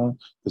cell phone,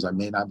 because I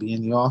may not be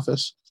in the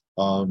office.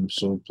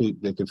 So please,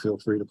 they can feel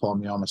free to call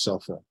me on my cell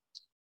phone.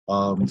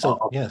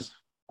 Yes.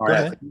 All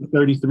right,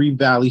 33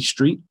 Valley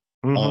Street.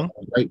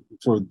 Right,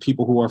 for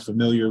people who are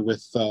familiar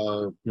with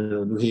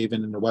New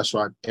Haven and the West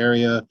Rock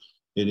area,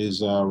 it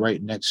is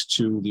right next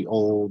to the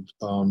old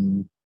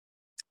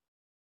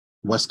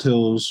West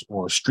Hills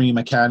or Stream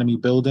Academy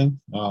building,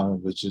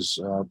 which is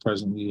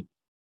presently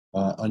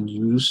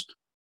unused.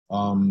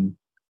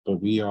 But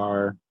we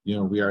are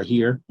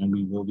here, and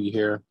we will be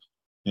here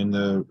in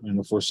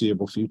the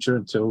foreseeable future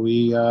until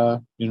we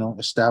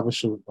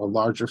establish a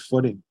larger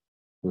footing,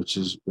 which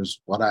is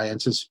what I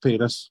anticipate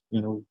us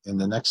in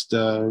the next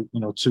 2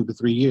 to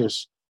 3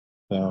 years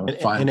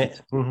finally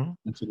to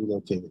be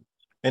located.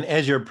 And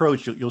as you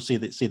approach, you'll see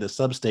the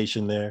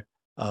substation there.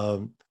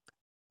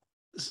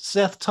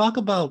 Seth, talk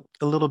about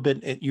a little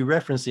bit. You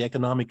referenced the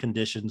economic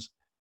conditions,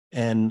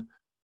 and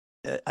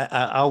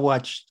I'll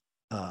watch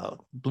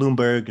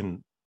Bloomberg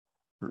and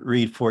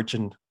read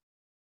Fortune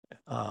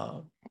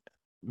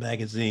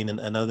magazine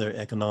and other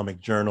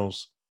economic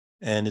journals,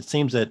 and it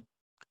seems that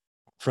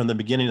from the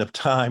beginning of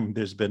time,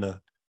 there's been a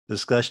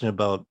discussion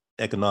about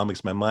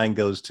economics. My mind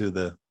goes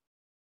to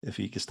if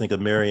you just think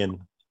of Mary and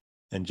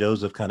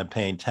Joseph kind of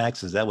paying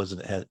taxes, that was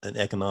an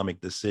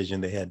economic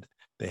decision they had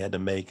to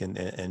make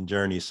and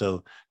journey.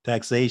 So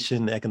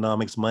taxation,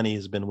 economics, money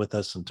has been with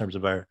us in terms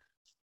of our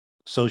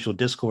social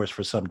discourse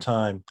for some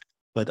time.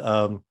 But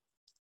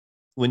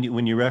when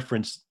you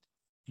reference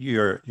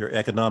your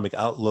economic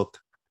outlook,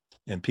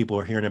 and people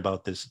are hearing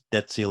about this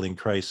debt ceiling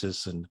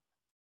crisis and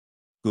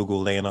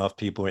Google laying off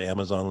people or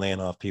Amazon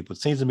laying off people,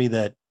 it seems to me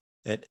that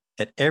at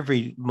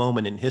every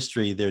moment in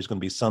history, there's going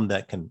to be some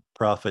that can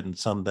profit and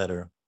some that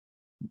are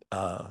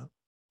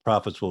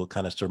profits will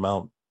kind of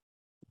surmount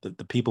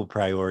the people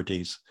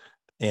priorities.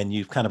 And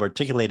you've kind of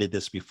articulated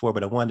this before,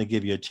 but I wanted to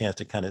give you a chance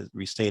to kind of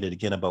restate it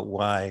again about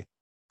why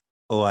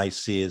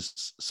OIC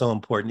is so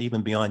important,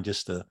 even beyond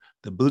just the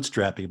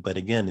bootstrapping. But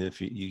again, if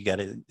you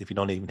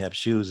don't even have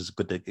shoes, it's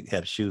good to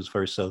have shoes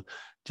first. So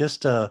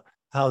just how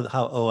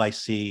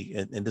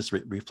OIC, and this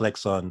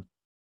reflects on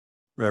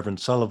Reverend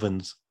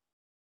Sullivan's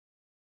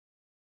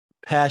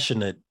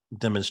passionate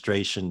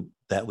demonstration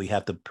that we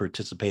have to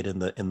participate in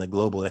the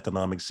global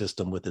economic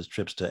system with his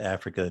trips to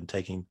Africa and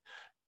taking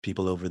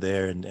people over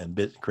there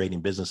and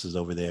creating businesses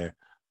over there.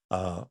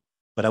 But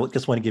I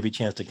just want to give you a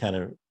chance to kind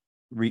of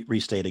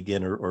restate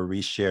again or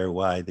reshare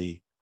why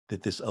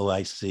that this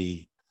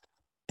OIC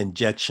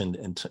injection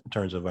in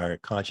terms of our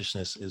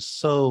consciousness is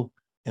so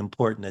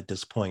important at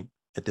this point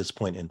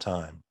in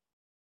time.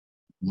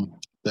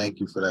 Thank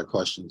you for that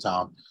question,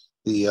 Tom.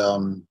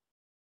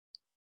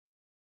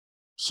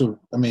 So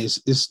I mean,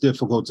 it's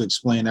difficult to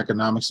explain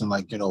economics in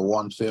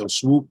one fell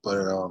swoop,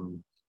 but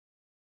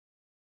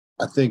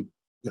I think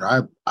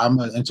I'm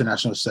an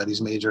international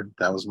studies major.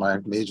 That was my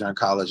major in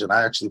college, and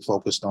I actually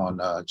focused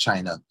on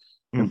China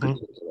in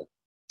particular,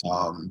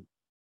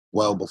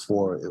 well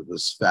before it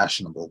was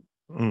fashionable,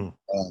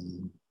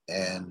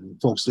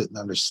 and folks didn't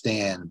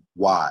understand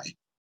why.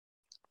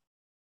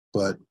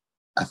 But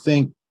I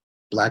think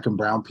Black and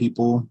brown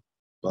people,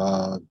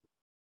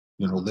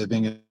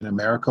 living in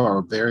America,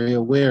 are very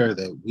aware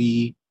that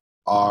we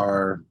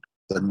are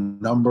the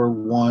number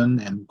one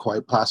and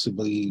quite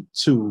possibly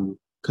two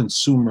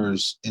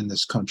consumers in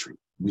this country.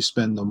 We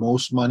spend the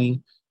most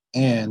money,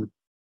 and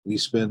we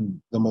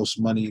spend the most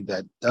money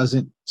that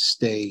doesn't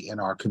stay in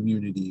our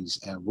communities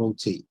and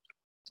rotate.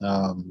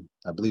 I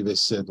believe it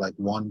said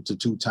 1 to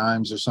 2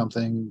 times or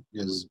something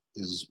is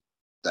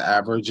the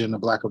average in the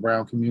Black or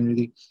brown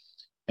community.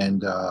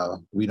 And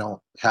we don't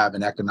have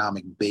an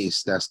economic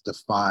base that's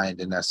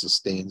defined and that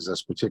sustains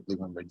us, particularly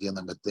when we're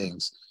dealing with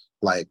things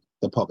like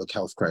the public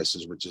health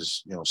crisis, which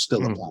is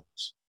still upon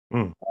us.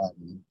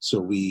 So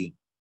we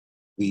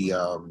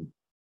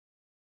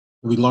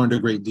learned a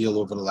great deal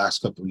over the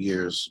last couple of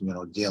years,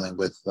 dealing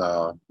with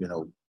the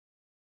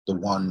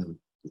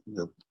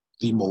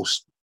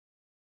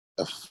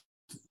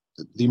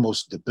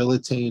most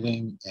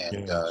debilitating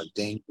and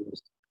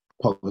dangerous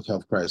public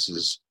health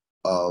crisis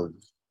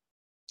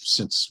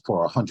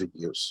for 100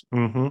 years.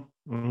 And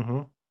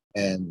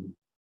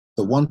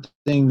the one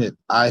thing that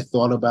I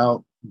thought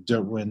about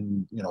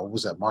during,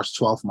 was that March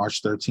 12th,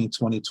 March 13th,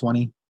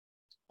 2020,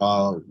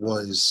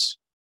 was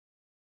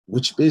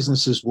which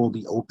businesses will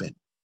be open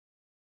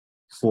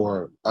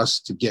for us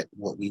to get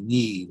what we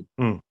need,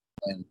 and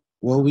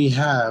will we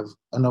have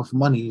enough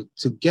money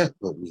to get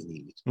what we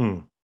need?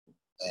 And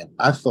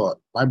I thought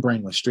my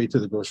brain went straight to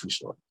the grocery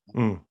store.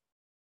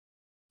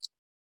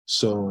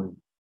 So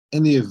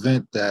in the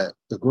event that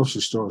the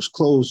grocery store is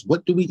closed,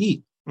 what do we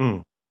eat?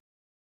 Do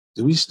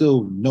we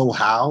still know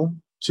how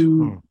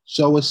to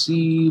sow a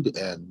seed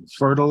and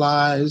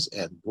fertilize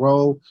and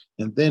grow?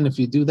 And then if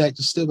you do that,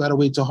 you still got to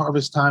wait till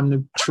harvest time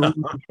to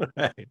truly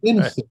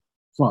benefit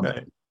from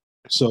it.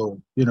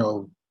 So,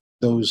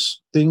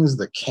 those things,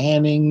 the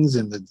cannings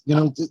and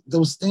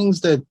those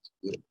things that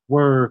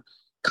were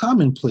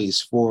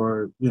commonplace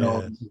for,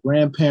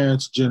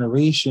 grandparents'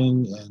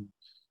 generation and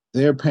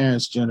their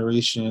parents'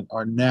 generation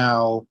are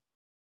now,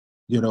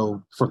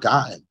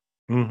 forgotten.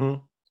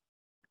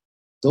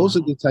 Those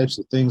are the types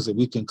of things that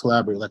we can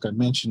collaborate. Like I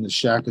mentioned, the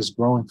shack is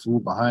growing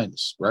food behind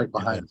us, right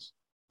behind us.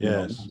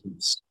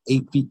 It's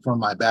 8 feet from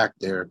my back.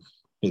 There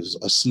is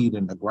a seed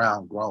in the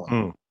ground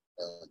growing.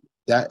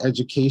 That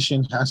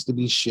education has to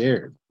be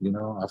shared.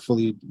 I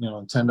fully,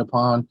 intend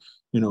upon,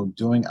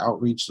 doing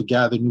outreach to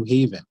Gather New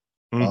Haven,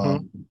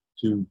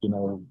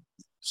 to,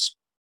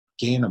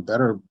 gain a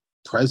better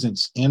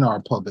presence in our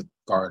public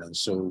gardens.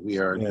 So we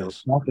are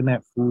smoking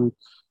that food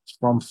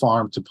from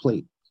farm to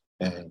plate.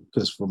 And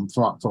because from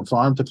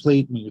farm to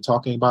plate, when you're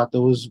talking about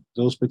those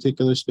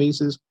particular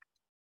spaces,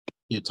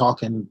 you're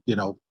talking,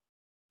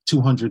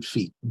 200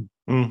 feet.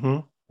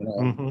 From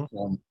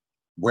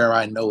where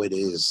I know it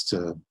is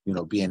to,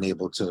 being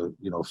able to,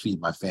 feed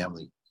my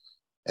family.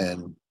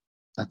 And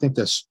I think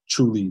that's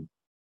truly,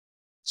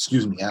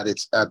 at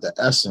the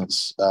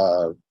essence,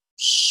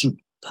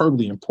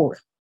 superbly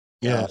important.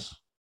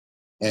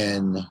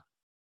 And,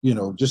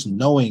 just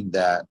knowing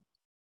that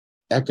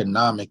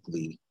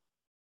economically,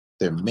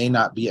 there may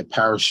not be a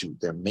parachute,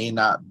 there may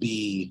not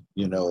be,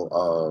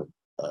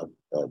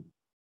 an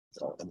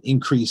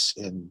increase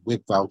in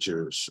WIC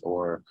vouchers,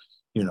 or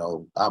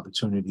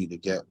opportunity to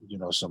get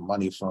some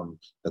money from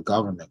the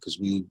government, because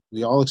we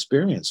all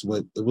experienced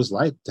what it was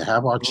like to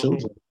have our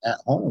children at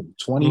home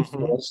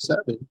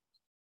 24/7,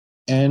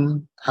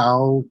 and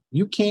how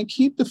you can't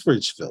keep the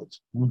fridge filled.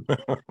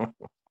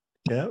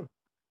 Yeah.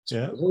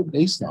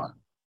 Based on.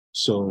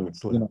 So,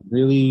 Excellent.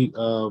 really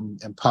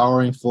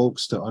empowering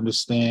folks to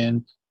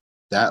understand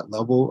that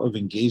level of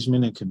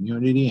engagement and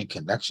community and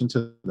connection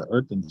to the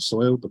earth and the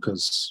soil,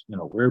 because,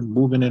 we're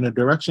moving in a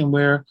direction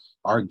where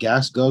our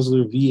gas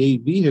guzzler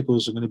V8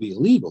 vehicles are going to be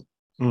illegal.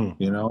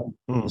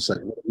 It's like,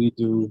 what do we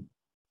do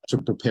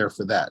to prepare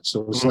for that?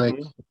 So it's like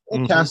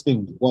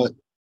forecasting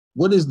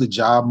what is the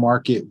job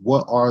market?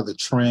 What are the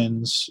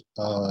trends?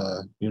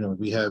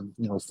 We have,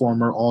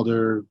 former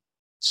Alder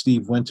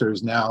Steve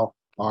Winters, now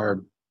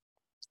our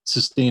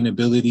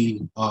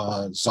sustainability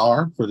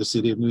czar for the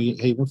city of New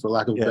Haven, for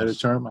lack of a better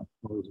term. I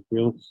know it's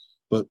real,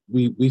 but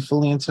we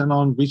fully intend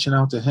on reaching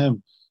out to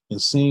him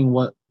and seeing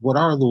what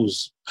are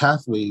those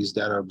pathways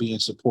that are being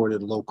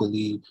supported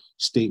locally,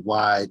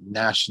 statewide,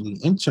 nationally,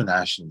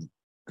 internationally.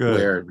 Good.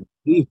 Where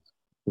it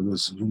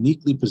was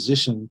uniquely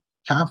positioned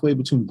halfway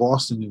between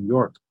Boston and New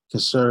York to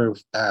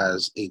serve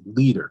as a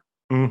leader.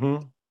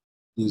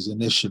 These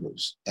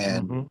initiatives,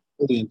 and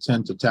really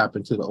intend to tap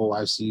into the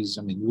OICs.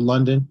 I mean, New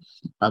London,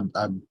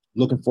 I'm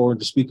looking forward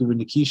to speaking with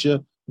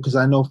Nikisha, because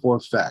I know for a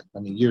fact,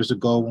 years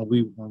ago when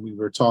we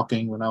were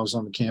talking, when I was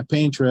on the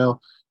campaign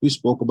trail, we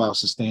spoke about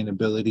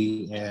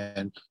sustainability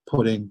and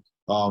putting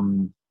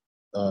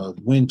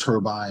wind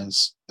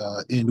turbines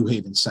in New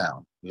Haven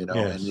Sound,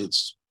 and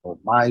it's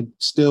my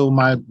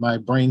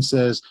brain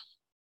says,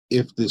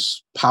 if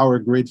this power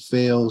grid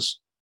fails,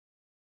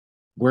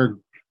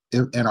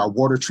 and our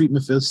water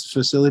treatment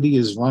facility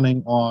is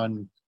running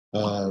on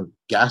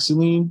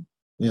gasoline,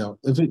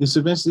 it's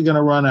eventually going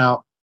to run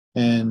out,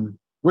 and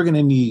we're going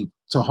to need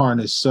to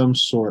harness some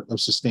sort of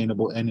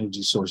sustainable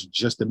energy source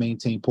just to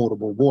maintain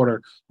potable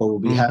water, or we'll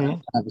be having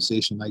a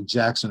conversation like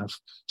Jackson,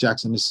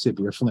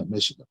 Mississippi, or Flint,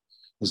 Michigan.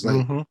 It's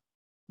like,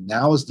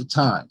 now is the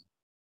time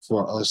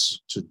for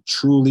us to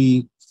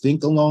truly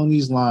think along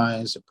these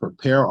lines,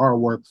 prepare our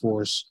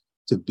workforce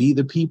to be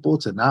the people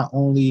to not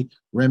only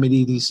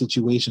remedy these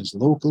situations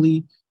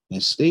locally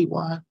and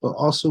statewide, but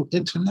also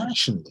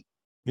internationally.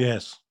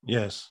 Yes.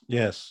 It's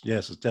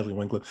definitely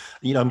one club.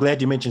 I'm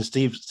glad you mentioned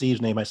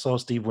Steve's name. I saw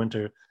Steve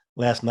Winter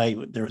last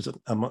night. There was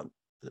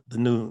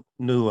the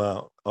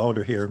new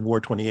alder here in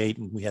Ward 28,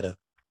 and we had a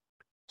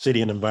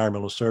City and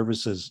Environmental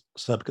Services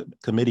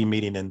subcommittee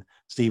meeting, and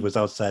Steve was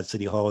outside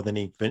City Hall, and then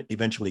he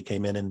eventually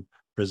came in and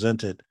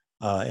presented.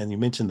 And you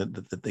mentioned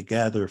that the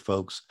Gather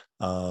folks,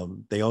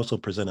 they also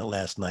presented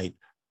last night.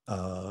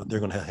 They're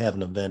going to have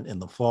an event in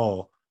the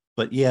fall.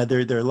 But yeah,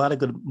 there are a lot of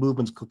good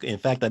movements. In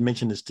fact, I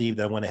mentioned to Steve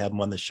that I want to have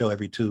him on the show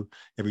every two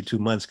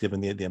months, given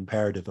the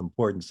imperative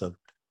importance of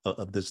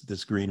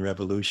this green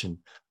revolution.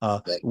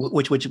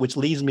 Which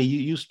leads me,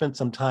 you spent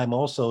some time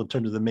also in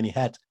terms of the many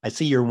hats. I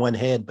see you're one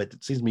head, but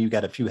it seems to me you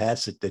got a few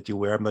hats that you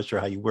wear. I'm not sure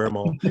how you wear them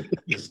all at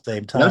the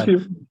same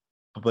time.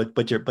 But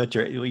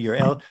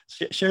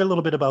share a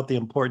little bit about the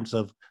importance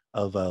of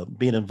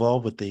being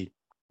involved with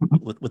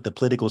the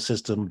political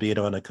system, be it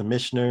on a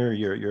commissioner,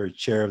 you're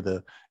chair of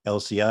the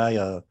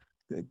LCI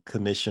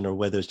commission, or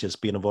whether it's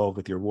just being involved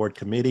with your ward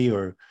committee,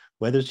 or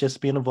whether it's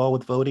just being involved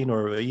with voting,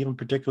 or even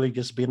particularly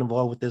just being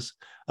involved with this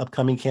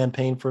upcoming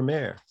campaign for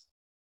mayor.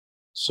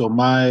 So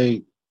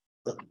my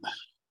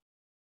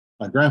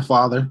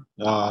grandfather,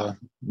 may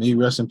he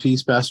rest in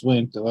peace, passed away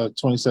in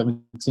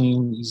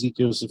 2017,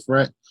 Ezekiel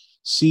Safret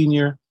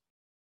Sr.,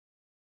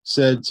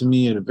 said to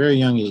me at a very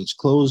young age,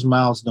 closed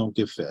mouths don't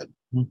get fed.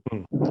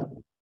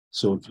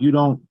 So if you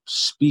don't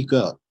speak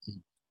up,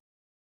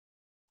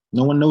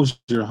 no one knows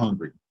you're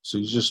hungry. So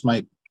you just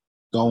might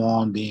go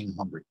on being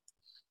hungry.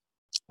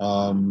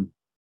 Had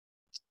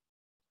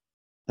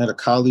a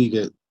colleague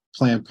at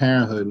Planned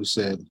Parenthood who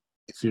said,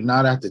 if you're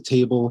not at the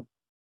table,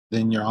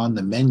 then you're on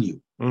the menu.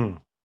 And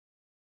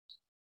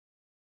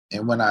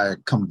when I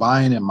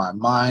combine in my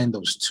mind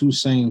those two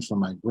sayings from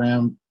my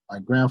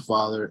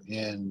grandfather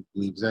and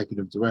the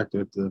executive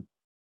director at the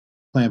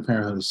Planned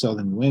Parenthood of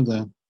Southern New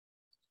England,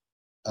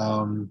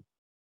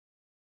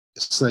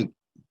 it's like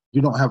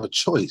you don't have a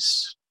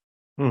choice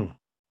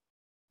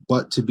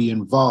but to be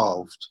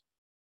involved,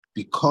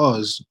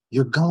 because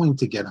you're going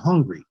to get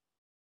hungry.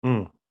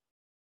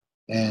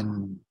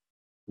 And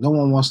no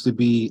one wants to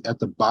be at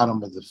the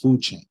bottom of the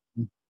food chain.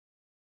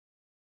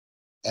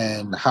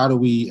 And how do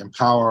we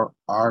empower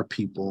our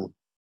people,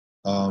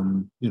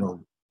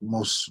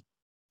 most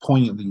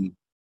poignantly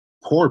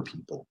poor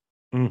people,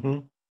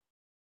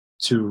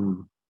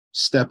 to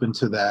step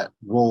into that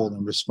role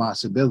and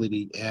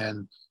responsibility,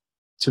 and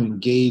to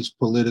engage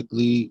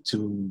politically,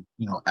 to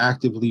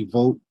actively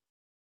vote?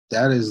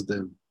 That is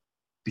the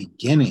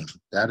beginning.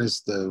 That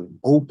is the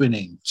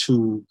opening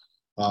to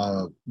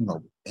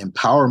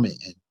empowerment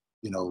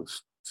and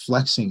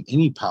flexing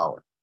any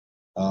power.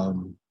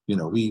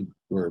 We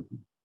were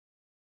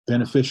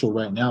beneficial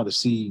right now to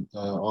see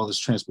all this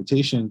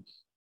transportation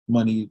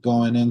money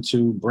going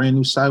into brand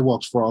new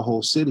sidewalks for our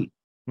whole city.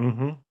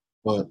 Mm-hmm.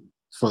 But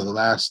for the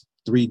last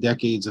 3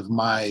 decades of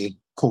my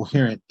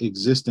coherent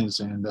existence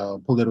and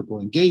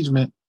political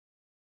engagement,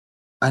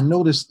 I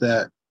noticed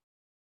that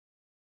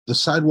the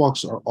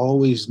sidewalks are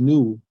always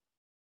new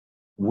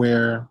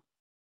where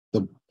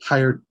the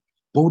higher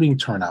voting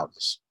turnout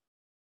is.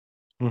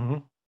 Mm-hmm.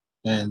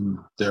 And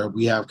there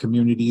we have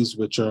communities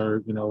which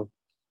are,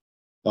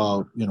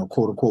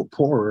 quote unquote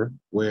poorer,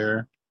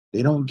 where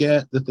they don't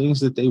get the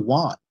things that they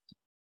want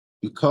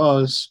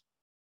because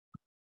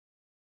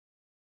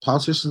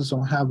politicians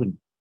don't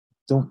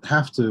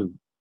have to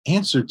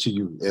answer to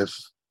you if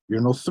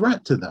you're no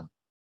threat to them.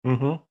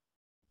 Mm-hmm.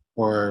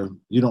 Or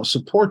you don't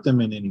support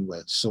them in any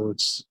way. So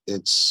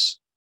it's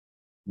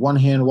one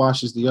hand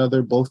washes the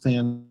other, both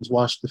hands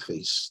wash the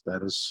face.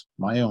 That is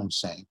my own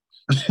saying.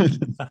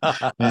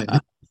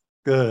 and,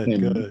 Good,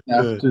 and good, we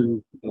have good.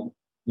 to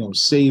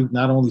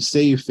not only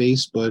save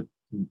face, but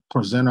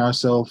present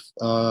ourselves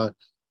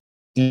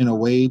in a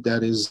way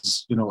that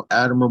is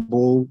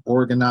admirable,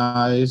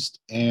 organized,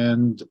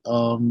 and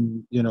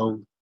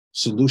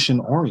solution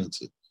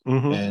oriented.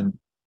 Mm-hmm. And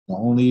the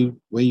only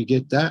way you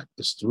get that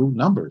is through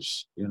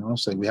numbers.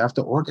 So we have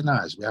to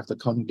organize, we have to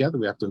come together,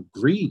 we have to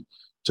agree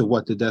to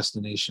what the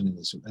destination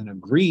is and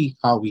agree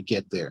how we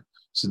get there,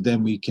 so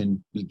then we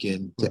can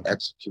begin to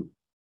execute.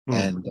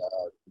 And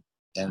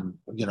I'm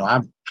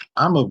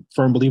a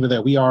firm believer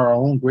that we are our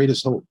own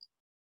greatest hope.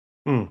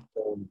 So,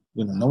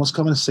 no one's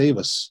coming to save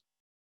us.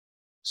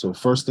 So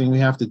first thing we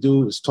have to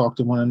do is talk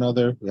to one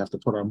another. We have to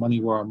put our money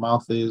where our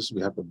mouth is.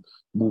 We have to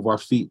move our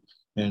feet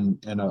in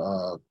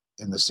the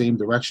same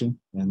direction,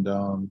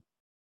 and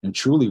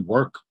truly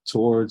work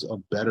towards a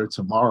better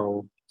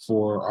tomorrow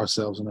for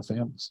ourselves and our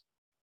families.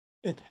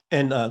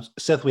 And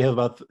Seth, we have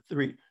about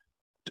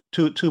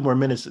two more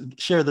minutes.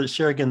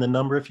 Share again the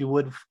number, if you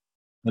would.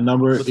 The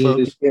number is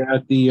here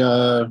at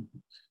the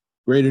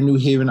Greater New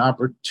Haven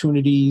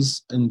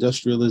Opportunities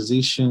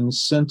Industrialization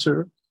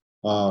Center,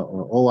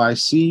 or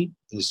OIC,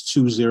 is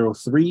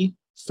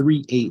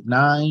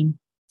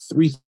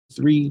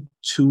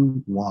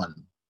 203-389-3321.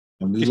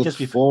 And we look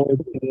forward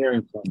to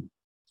hearing from you.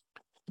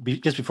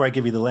 Just before I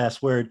give you the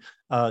last word,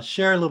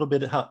 share a little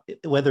bit how,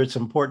 whether it's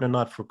important or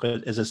not, for,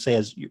 as I say,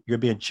 as you're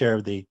being chair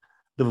of the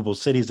Livable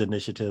Cities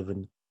Initiative,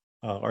 and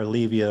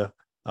Arlevia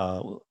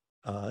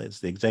is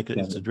the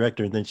executive, is the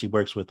director, and then she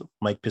works with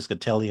Mike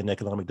Piscatelli in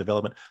economic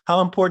development.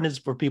 How important is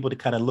it for people to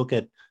kind of look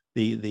at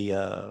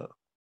the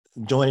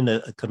joining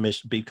a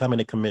commission, becoming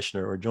a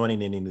commissioner, or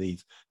joining any of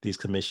these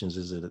commissions?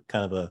 Is it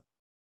kind of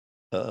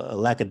a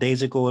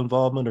lackadaisical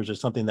involvement, or is it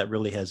something that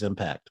really has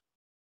impact?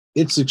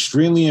 It's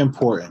extremely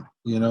important,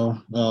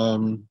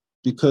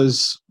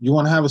 because you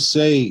want to have a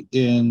say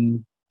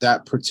in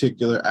that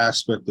particular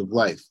aspect of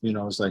life.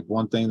 It's like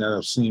one thing that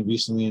I've seen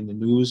recently in the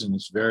news, and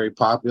it's very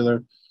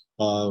popular.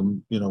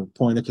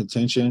 Point of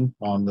contention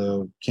on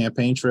the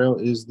campaign trail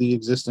is the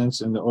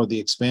existence or the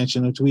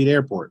expansion of Tweed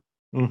Airport.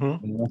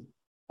 Mm-hmm.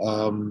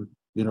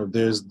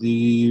 There's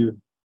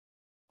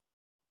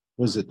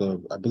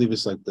I believe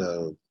it's like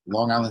the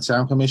Long Island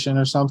Sound Commission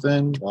or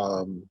something,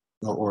 or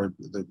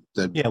the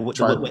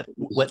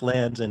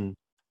wetlands and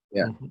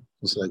Mm-hmm.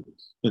 It's like,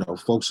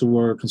 folks who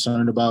are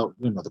concerned about,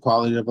 the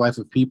quality of life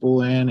of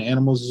people and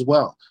animals as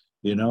well.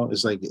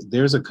 It's like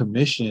there's a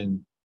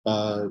commission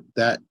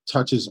that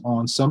touches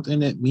on something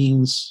that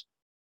means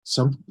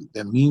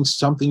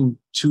something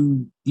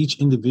to each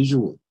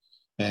individual.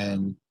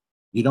 And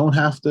you don't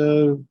have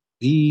to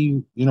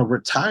be,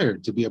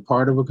 retired to be a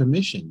part of a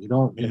commission.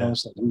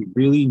 It's like we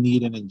really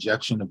need an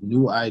injection of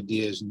new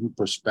ideas, new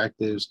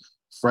perspectives,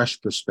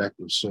 fresh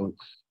perspectives. So,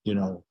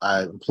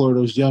 I implore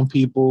those young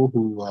people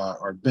who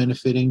are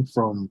benefiting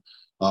from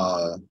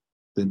the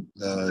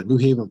New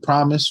Haven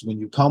Promise. When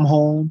you come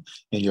home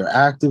and you're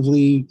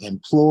actively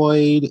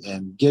employed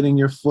and getting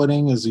your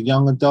footing as a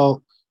young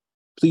adult,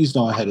 please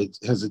don't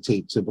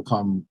hesitate to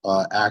become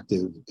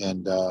active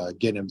and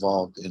get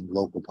involved in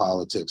local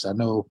politics. I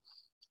know,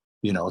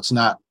 it's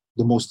not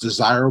the most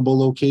desirable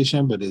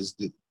location, but it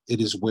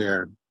is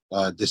where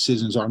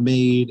decisions are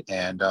made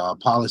and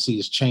policy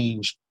is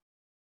changed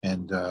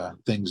and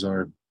things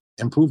are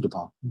improved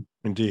upon.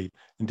 Indeed.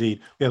 We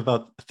have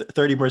about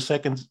 30 more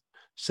seconds.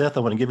 Seth, I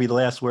want to give you the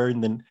last word,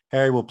 and then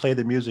Harry will play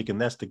the music, and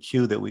that's the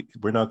cue that we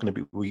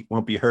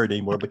won't be heard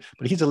anymore. But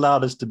he's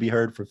allowed us to be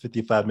heard for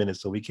 55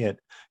 minutes, so we can't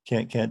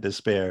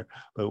despair.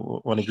 But I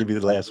want to give you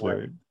the last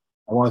word.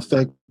 I want to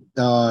thank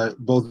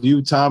both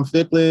you, Tom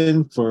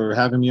Ficklin, for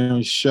having me on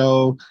the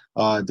show.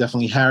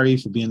 Definitely Harry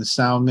for being the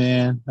sound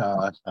man.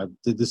 I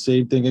did the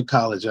same thing in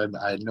college. I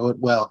know it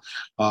well.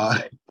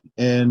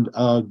 And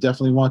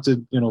definitely want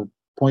to,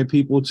 point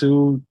people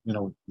to,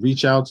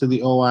 reach out to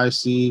the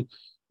OIC.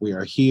 We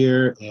are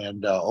here,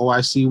 and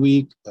OIC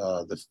week,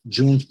 the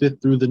June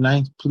 5th through the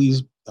 9th,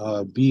 please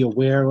be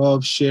aware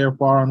of, share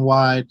far and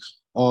wide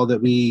all that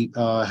we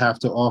have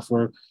to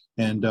offer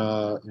and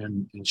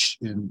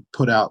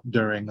put out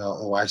during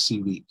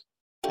OIC week.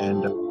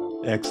 And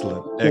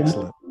excellent.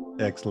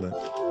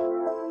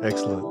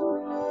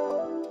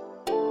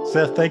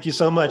 Seth, thank you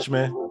so much,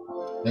 man.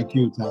 Thank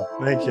you, Tom.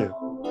 Thank you.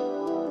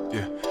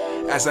 Yeah.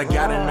 As I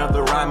got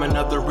another rhyme,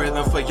 another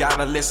rhythm for y'all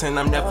to listen.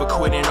 I'm never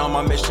quitting on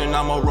my mission.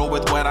 I'ma roll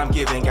with what I'm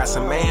giving. Got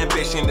some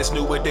ambition, this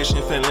new edition,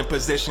 filling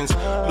positions.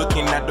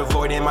 Looking at the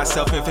void in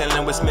myself and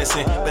feeling what's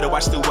missing. Better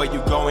watch the way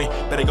you going,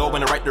 better go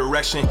in the right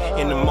direction.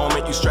 In the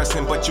moment you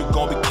stressing, but you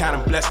gon' be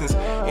counting blessings.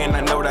 And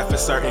I know that for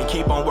certain.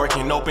 Keep on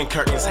working, open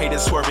curtains,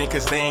 haters swerving,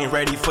 cause they ain't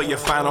ready for your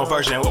final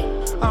version.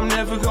 Whoa. I'm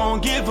never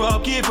gonna give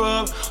up.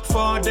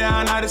 Fall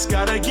down, I just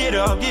gotta get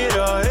up,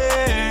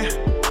 yeah.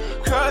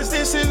 Cause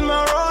this is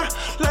my road,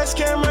 lights,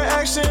 camera,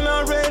 action,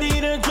 I'm ready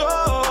to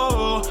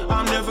go.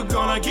 I'm never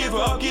gonna give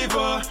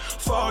up.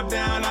 Fall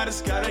down, I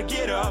just gotta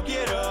get up.